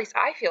like, or at least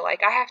I feel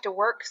like, I have to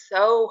work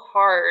so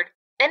hard.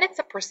 And it's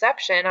a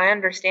perception, I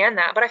understand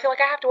that, but I feel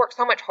like I have to work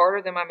so much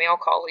harder than my male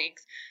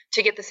colleagues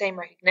to get the same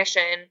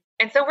recognition.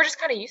 And so we're just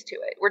kind of used to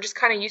it. We're just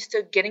kind of used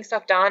to getting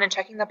stuff done and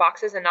checking the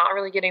boxes and not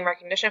really getting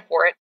recognition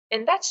for it.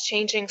 And that's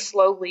changing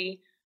slowly,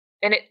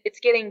 and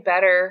it's getting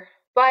better.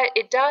 But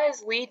it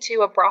does lead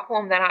to a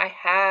problem that I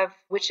have,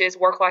 which is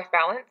work-life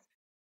balance.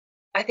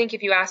 I think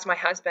if you asked my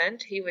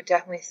husband, he would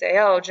definitely say,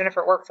 oh,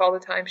 Jennifer works all the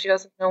time. She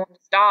doesn't know when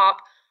to stop.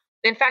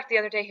 In fact, the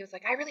other day he was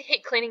like, I really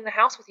hate cleaning the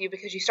house with you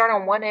because you start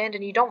on one end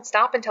and you don't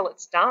stop until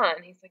it's done.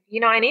 He's like,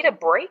 I need a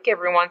break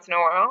every once in a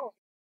while.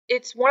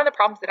 It's one of the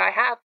problems that I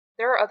have.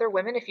 There are other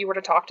women, if you were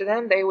to talk to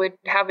them, they would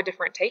have a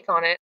different take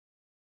on it.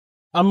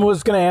 I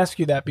was going to ask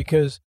you that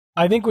because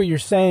I think what you're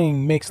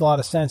saying makes a lot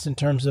of sense in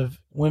terms of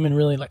women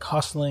really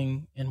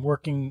hustling and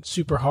working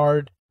super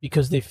hard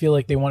because they feel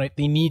like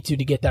they need to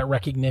get that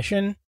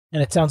recognition.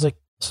 And it sounds like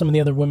some of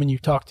the other women you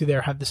talked to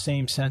there have the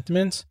same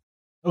sentiments.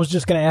 I was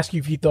just going to ask you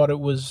if you thought it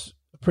was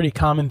a pretty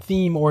common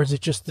theme, or is it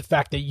just the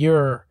fact that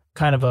you're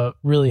kind of a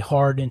really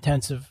hard,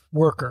 intensive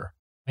worker?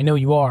 I know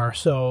you are,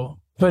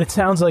 but it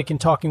sounds like in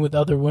talking with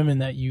other women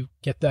that you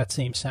get that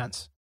same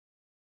sense.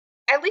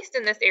 At least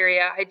in this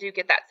area, I do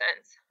get that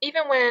sense.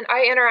 Even when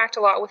I interact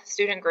a lot with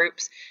student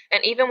groups,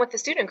 and even with the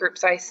student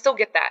groups, I still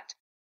get that.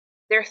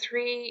 There are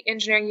 3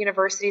 engineering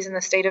universities in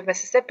the state of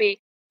Mississippi,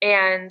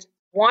 and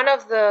one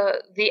of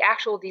the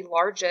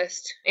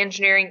largest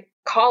engineering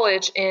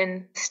college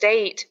in the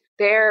state,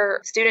 their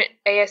student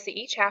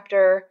ASCE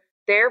chapter,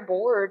 their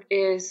board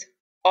is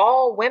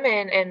all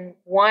women and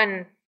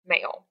 1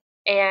 male.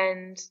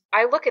 And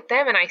I look at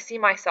them and I see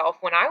myself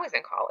when I was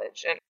in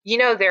college, and,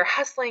 they're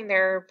hustling,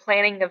 they're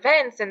planning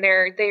events, and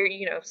they're,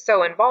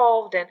 so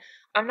involved. And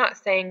I'm not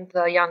saying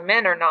the young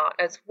men are not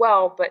as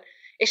well, but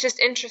it's just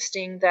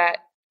interesting that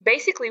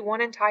basically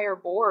one entire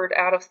board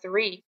out of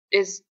 3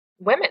 is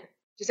women,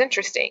 which is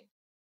interesting.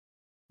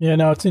 Yeah,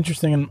 no, it's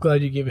interesting. I'm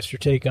glad you gave us your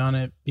take on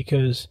it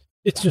because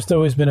it's just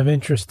always been of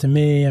interest to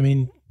me. I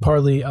mean,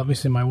 partly,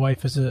 obviously, my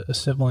wife is a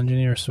civil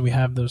engineer, so we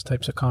have those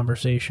types of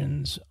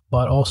conversations.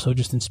 But also,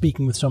 just in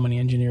speaking with so many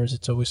engineers,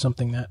 it's always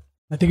something that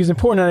I think is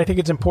important. And I think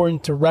it's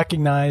important to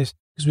recognize,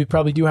 because we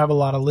probably do have a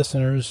lot of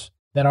listeners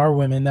that are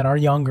women, that are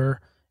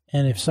younger.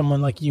 And if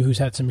someone like you who's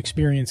had some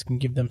experience can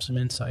give them some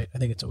insight, I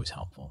think it's always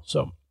helpful.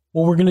 So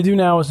what we're going to do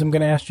now is I'm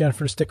going to ask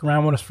Jennifer to stick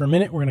around with us for a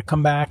minute. We're going to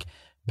come back,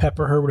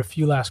 pepper her with a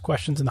few last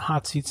questions in the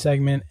hot seat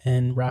segment,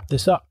 and wrap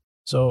this up.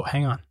 So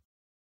hang on.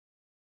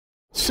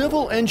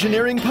 Civil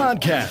Engineering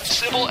Podcast.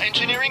 Civil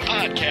Engineering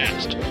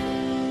Podcast.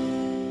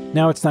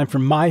 Now it's time for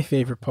my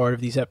favorite part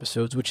of these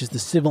episodes, which is the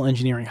Civil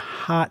Engineering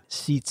Hot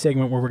Seat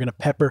segment, where we're going to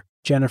pepper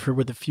Jennifer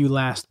with a few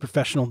last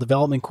professional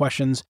development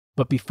questions.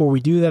 But before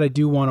we do that, I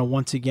do want to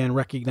once again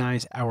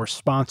recognize our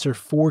sponsor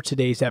for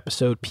today's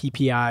episode,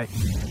 PPI.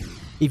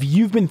 If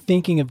you've been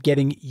thinking of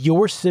getting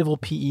your civil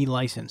PE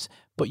license,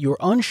 but you're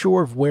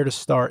unsure of where to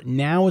start,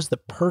 now is the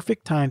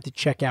perfect time to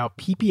check out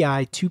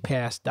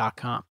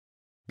PPI2pass.com.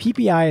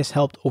 PPI has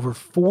helped over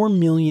 4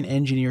 million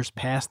engineers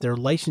pass their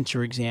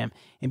licensure exam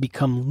and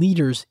become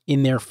leaders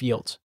in their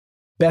fields.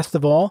 Best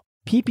of all,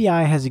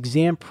 PPI has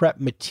exam prep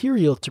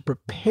material to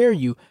prepare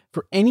you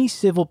for any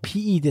civil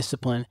PE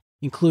discipline,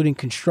 including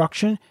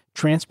construction,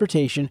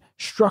 transportation,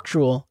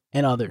 structural,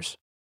 and others.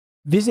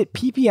 Visit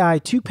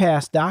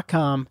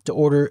PPI2pass.com to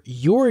order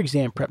your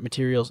exam prep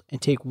materials and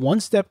take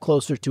one step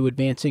closer to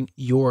advancing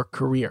your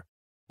career.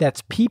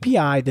 That's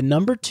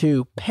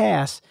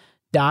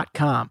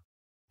PPI2pass.com.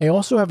 I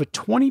also have a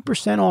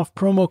 20% off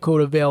promo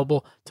code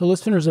available to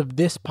listeners of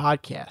this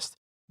podcast.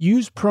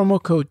 Use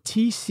promo code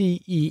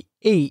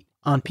TCE8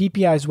 on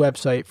PPI's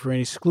website for an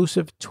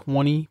exclusive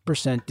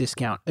 20%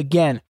 discount.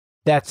 Again,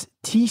 that's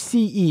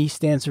TCE,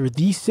 stands for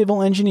The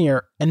Civil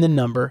Engineer, and the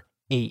number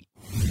 8.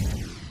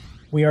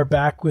 We are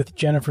back with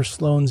Jennifer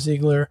Sloan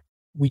Ziegler.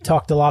 We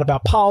talked a lot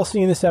about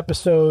policy in this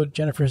episode.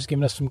 Jennifer has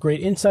given us some great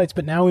insights,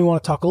 but now we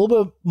want to talk a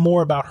little bit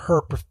more about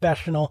her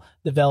professional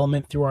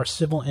development through our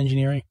Civil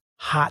Engineering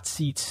Hot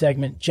Seat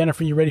segment.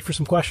 Jennifer, you ready for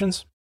some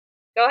questions?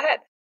 Go ahead.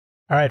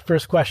 All right,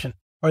 first question.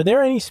 Are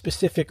there any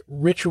specific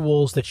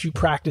rituals that you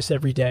practice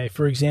every day?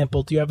 For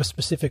example, do you have a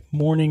specific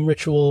morning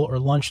ritual or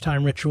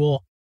lunchtime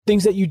ritual?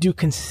 Things that you do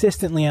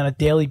consistently on a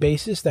daily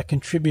basis that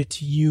contribute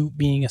to you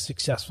being a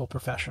successful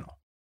professional?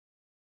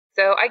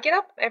 So I get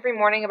up every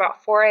morning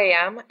about 4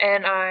 a.m.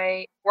 and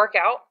I work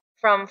out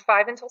from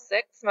 5 until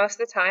 6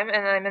 most of the time,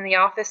 and I'm in the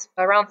office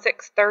around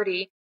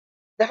 6:30.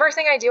 The first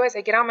thing I do is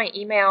I get on my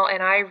email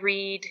and I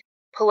read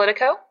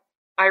Politico,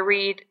 I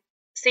read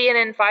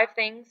CNN 5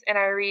 Things, and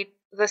I read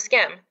The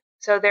Skim.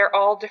 So they're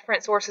all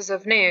different sources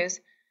of news.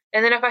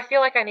 And then if I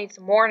feel like I need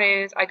some more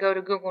news, I go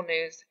to Google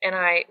News and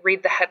I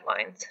read the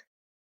headlines.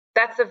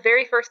 That's the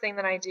very first thing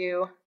that I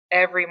do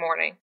every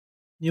morning.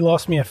 You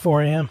lost me at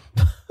 4 a.m.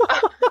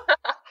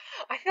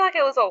 I feel like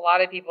I lose a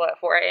lot of people at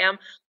 4 a.m.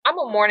 I'm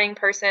a morning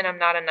person. I'm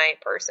not a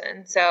night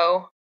person.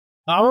 So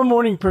I'm a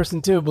morning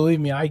person too. Believe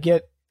me, I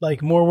get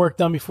more work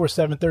done before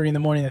 7:30 in the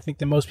morning, I think,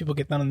 than most people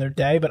get done in their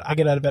day. But I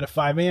get out of bed at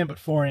 5 a.m., but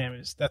 4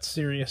 a.m. that's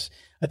serious.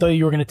 I thought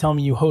you were going to tell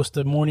me you host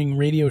a morning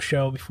radio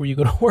show before you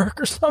go to work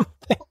or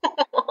something.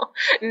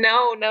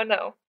 No.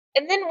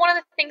 And then one of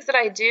the things that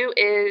I do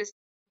is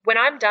when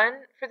I'm done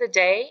for the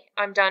day,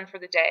 I'm done for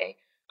the day.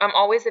 I'm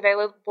always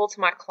available to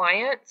my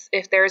clients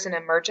if there's an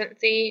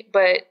emergency.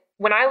 But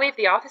when I leave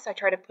the office, I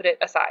try to put it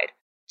aside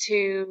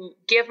to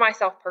give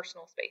myself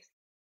personal space.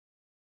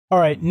 All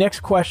right,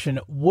 next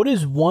question. What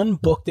is one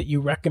book that you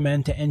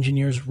recommend to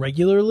engineers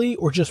regularly,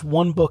 or just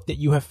one book that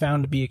you have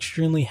found to be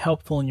extremely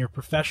helpful in your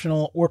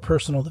professional or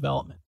personal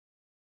development?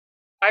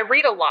 I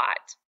read a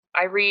lot.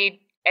 I read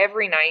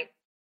every night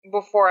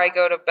before I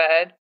go to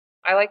bed.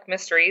 I like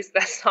mysteries.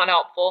 That's not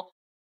helpful.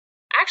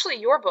 Actually,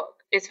 your book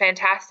is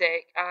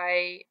fantastic.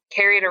 I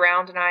carry it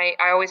around, and I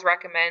always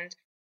recommend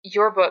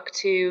your book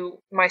to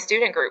my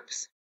student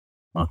groups.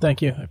 Well,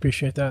 thank you. I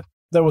appreciate that.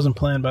 That wasn't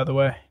planned, by the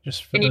way.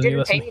 Just for and you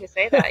didn't pay me to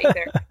say that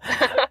either.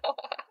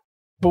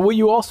 But what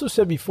you also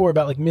said before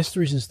about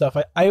mysteries and stuff,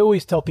 I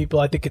always tell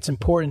people I think it's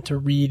important to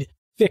read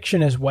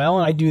fiction as well.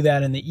 And I do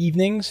that in the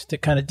evenings to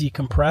kind of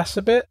decompress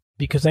a bit,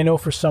 because I know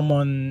for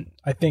someone,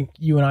 I think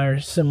you and I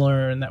are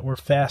similar in that we're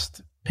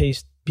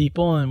fast-paced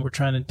people and we're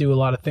trying to do a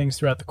lot of things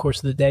throughout the course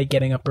of the day,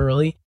 getting up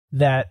early,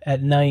 that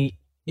at night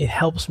it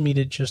helps me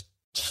to just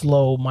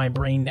slow my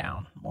brain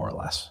down, more or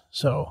less.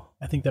 So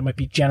I think that might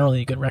be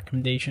generally a good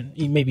recommendation,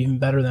 maybe even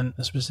better than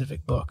a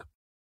specific book.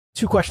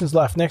 2 questions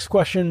left. Next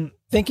question,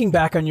 thinking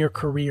back on your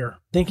career,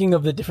 thinking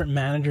of the different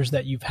managers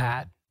that you've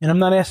had, and I'm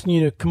not asking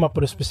you to come up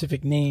with a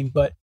specific name,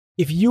 but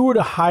if you were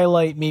to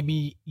highlight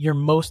maybe your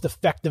most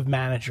effective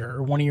manager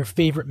or one of your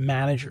favorite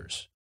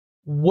managers,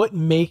 what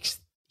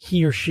makes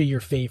he or she your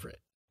favorite?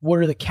 What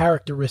are the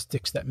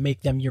characteristics that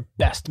make them your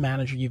best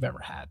manager you've ever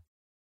had?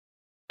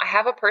 I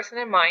have a person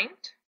in mind,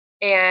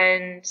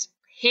 and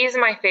he's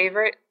my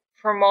favorite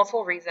for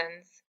multiple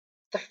reasons.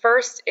 The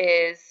first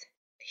is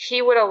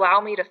he would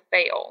allow me to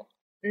fail,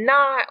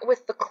 not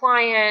with the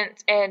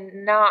client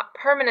and not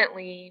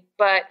permanently,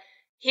 but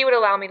he would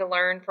allow me to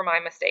learn from my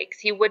mistakes.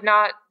 He would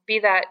not be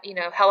that,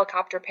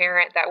 helicopter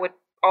parent that would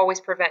always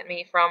prevent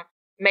me from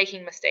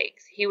making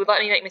mistakes. He would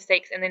let me make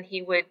mistakes, and then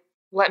he would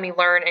let me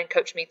learn and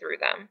coach me through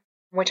them,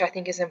 which I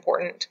think is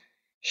important.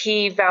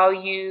 He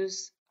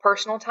values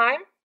personal time,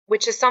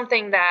 which is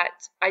something that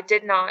I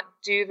did not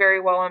do very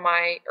well in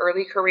my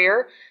early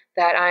career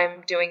that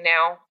I'm doing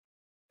now.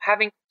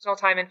 Having personal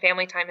time and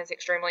family time is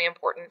extremely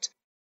important.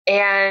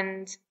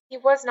 And he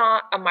was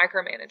not a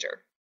micromanager.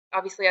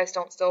 Obviously, I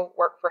don't still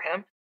work for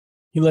him.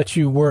 He let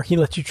you work. He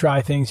let you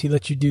try things. He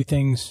let you do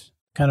things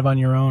kind of on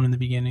your own in the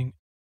beginning.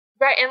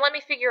 Right. And let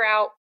me figure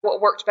out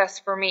what worked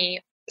best for me.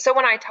 So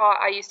when I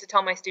taught, I used to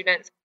tell my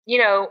students,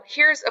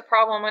 here's a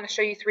problem. I'm going to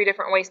show you 3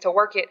 different ways to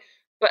work it.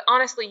 But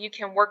honestly, you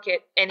can work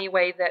it any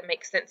way that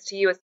makes sense to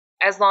you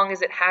as long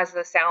as it has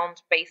the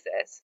sound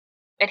basis.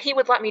 And he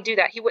would let me do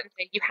that. He wouldn't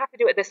say, you have to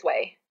do it this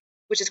way,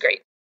 which is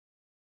great.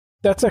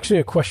 That's actually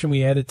a question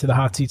we added to the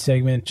hot seat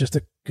segment just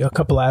a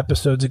couple of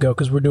episodes ago,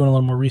 because we're doing a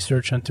little more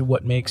research into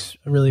what makes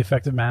really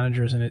effective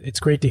managers. And it's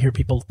great to hear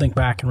people think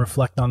back and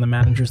reflect on the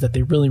managers that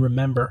they really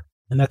remember.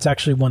 And that's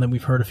actually one that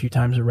we've heard a few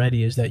times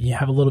already, is that you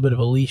have a little bit of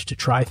a leash to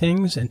try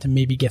things and to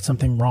maybe get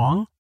something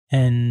wrong.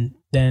 And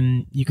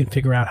then you can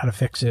figure out how to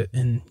fix it,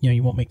 and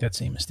you won't make that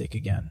same mistake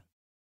again.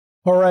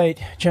 All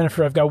right,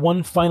 Jennifer, I've got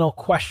one final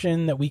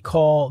question that we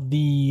call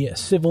the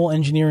civil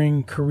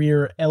engineering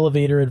career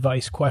elevator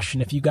advice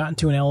question. If you got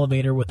into an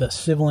elevator with a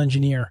civil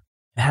engineer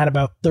and had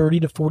about 30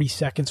 to 40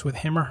 seconds with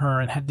him or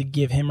her and had to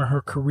give him or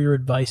her career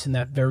advice in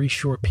that very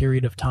short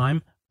period of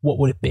time, what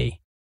would it be?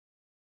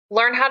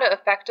 Learn how to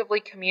effectively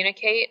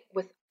communicate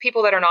with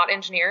people that are not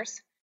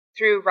engineers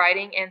through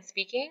writing and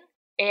speaking,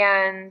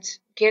 and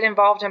get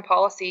involved in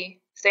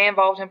policy, stay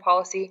involved in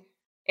policy,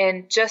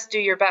 and just do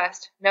your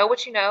best. Know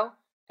what you know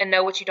and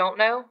know what you don't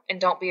know,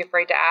 and don't be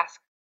afraid to ask.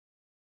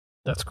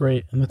 That's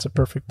great. And that's a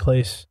perfect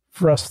place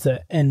for us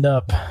to end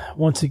up.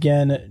 Once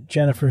again,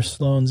 Jennifer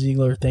Sloan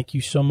Ziegler, thank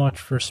you so much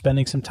for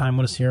spending some time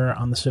with us here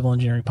on the Civil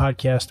Engineering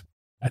Podcast.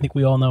 I think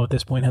we all know at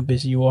this point how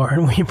busy you are,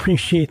 and we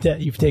appreciate that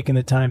you've taken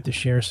the time to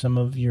share some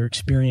of your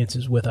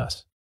experiences with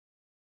us.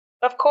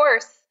 Of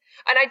course.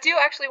 And I do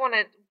actually want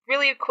to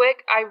really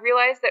quick, I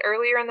realized that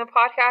earlier in the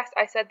podcast,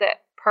 I said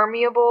that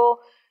permeable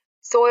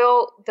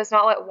soil does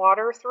not let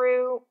water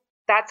through.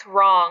 That's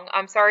wrong.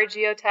 I'm sorry,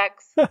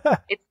 geotechs.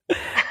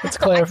 Let's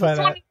clarify I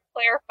just wanted to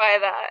clarify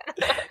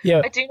that.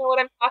 Yeah. I do know what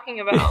I'm talking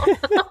about.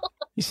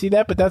 You see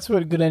that? But that's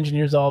what a good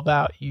engineer is all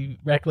about.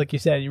 Like you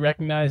said, you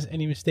recognize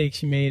any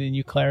mistakes you made and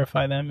you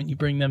clarify them and you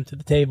bring them to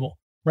the table,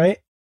 right?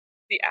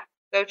 Yeah,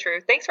 so true.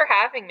 Thanks for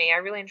having me. I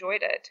really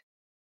enjoyed it.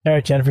 All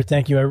right, Jennifer,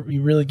 thank you.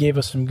 You really gave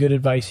us some good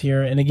advice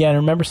here. And again,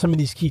 remember some of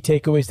these key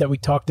takeaways that we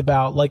talked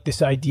about, like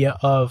this idea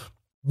of,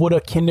 would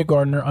a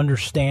kindergartner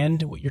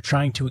understand what you're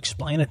trying to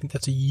explain? I think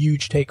that's a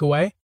huge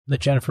takeaway that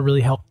Jennifer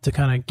really helped to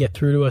kind of get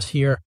through to us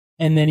here.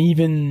 And then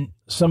even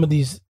some of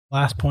these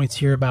last points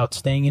here about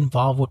staying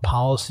involved with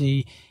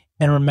policy,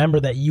 and remember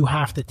that you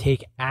have to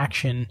take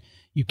action.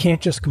 You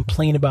can't just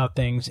complain about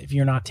things if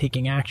you're not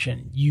taking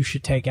action. You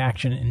should take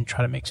action and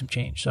try to make some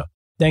change. So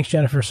thanks,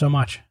 Jennifer, so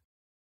much.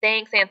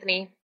 Thanks,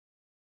 Anthony.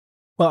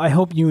 Well, I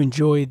hope you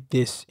enjoyed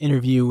this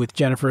interview with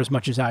Jennifer as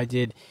much as I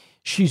did.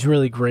 She's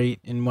really great.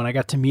 And when I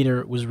got to meet her,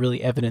 it was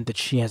really evident that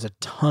she has a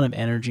ton of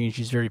energy and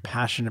she's very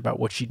passionate about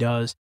what she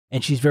does.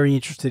 And she's very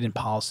interested in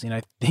policy. And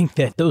I think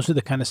that those are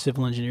the kind of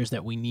civil engineers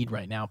that we need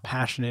right now.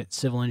 Passionate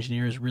civil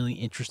engineers really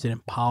interested in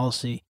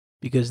policy,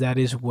 because that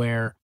is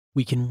where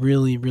we can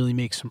really, really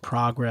make some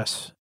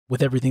progress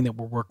with everything that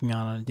we're working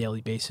on a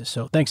daily basis.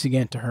 So thanks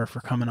again to her for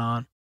coming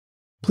on.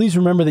 Please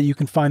remember that you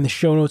can find the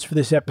show notes for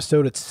this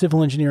episode at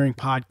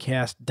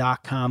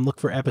civilengineeringpodcast.com. Look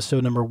for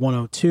episode number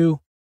 102.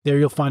 There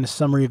you'll find a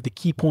summary of the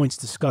key points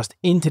discussed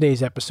in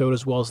today's episode,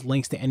 as well as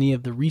links to any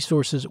of the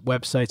resources,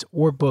 websites,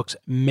 or books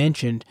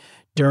mentioned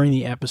during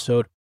the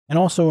episode. And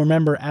also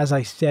remember, as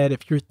I said,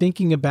 if you're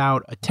thinking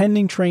about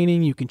attending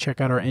training, you can check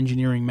out our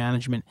Engineering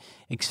Management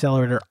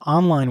Accelerator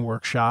online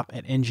workshop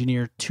at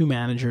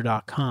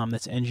engineer2manager.com.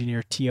 That's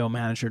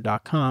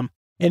engineer2manager.com.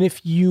 And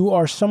if you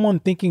are someone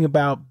thinking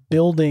about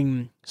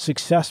building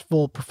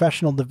successful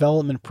professional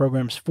development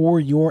programs for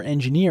your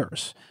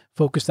engineers,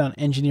 focused on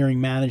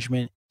engineering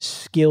management,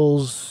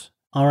 skills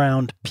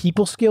around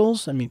people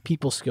skills. I mean,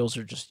 people skills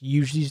are just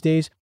huge these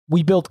days.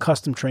 We build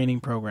custom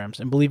training programs,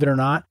 and believe it or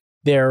not,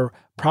 they're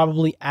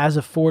probably as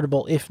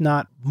affordable, if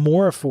not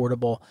more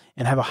affordable,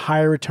 and have a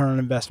higher return on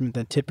investment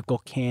than typical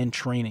canned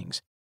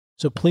trainings.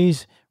 So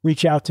please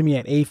reach out to me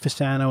at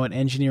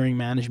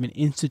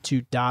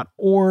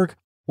afasano@engineeringmanagementinstitute.org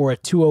or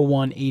at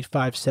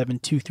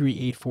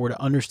 201-857-2384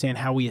 to understand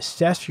how we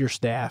assess your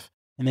staff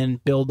and then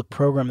build a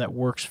program that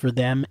works for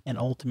them and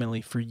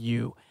ultimately for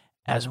you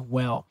as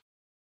well.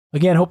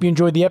 Again, hope you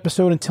enjoyed the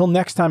episode. Until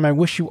next time, I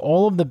wish you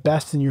all of the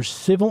best in your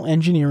civil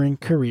engineering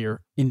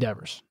career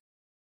endeavors.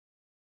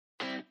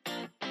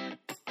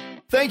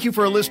 Thank you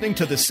for listening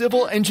to the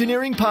Civil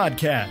Engineering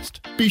Podcast.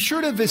 Be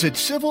sure to visit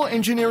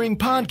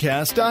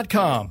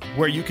civilengineeringpodcast.com,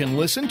 where you can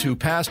listen to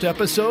past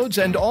episodes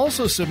and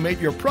also submit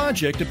your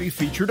project to be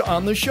featured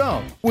on the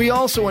show. We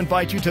also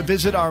invite you to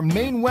visit our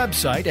main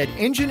website at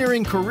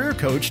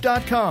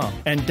engineeringcareercoach.com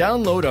and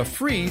download a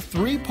free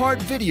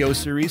 3-part video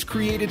series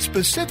created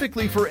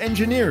specifically for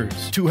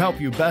engineers to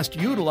help you best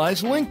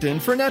utilize LinkedIn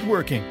for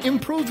networking,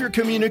 improve your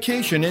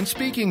communication and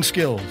speaking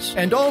skills,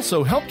 and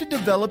also help to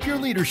develop your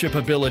leadership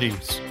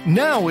abilities.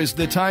 Now is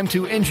the time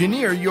to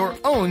engineer your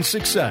own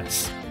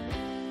success.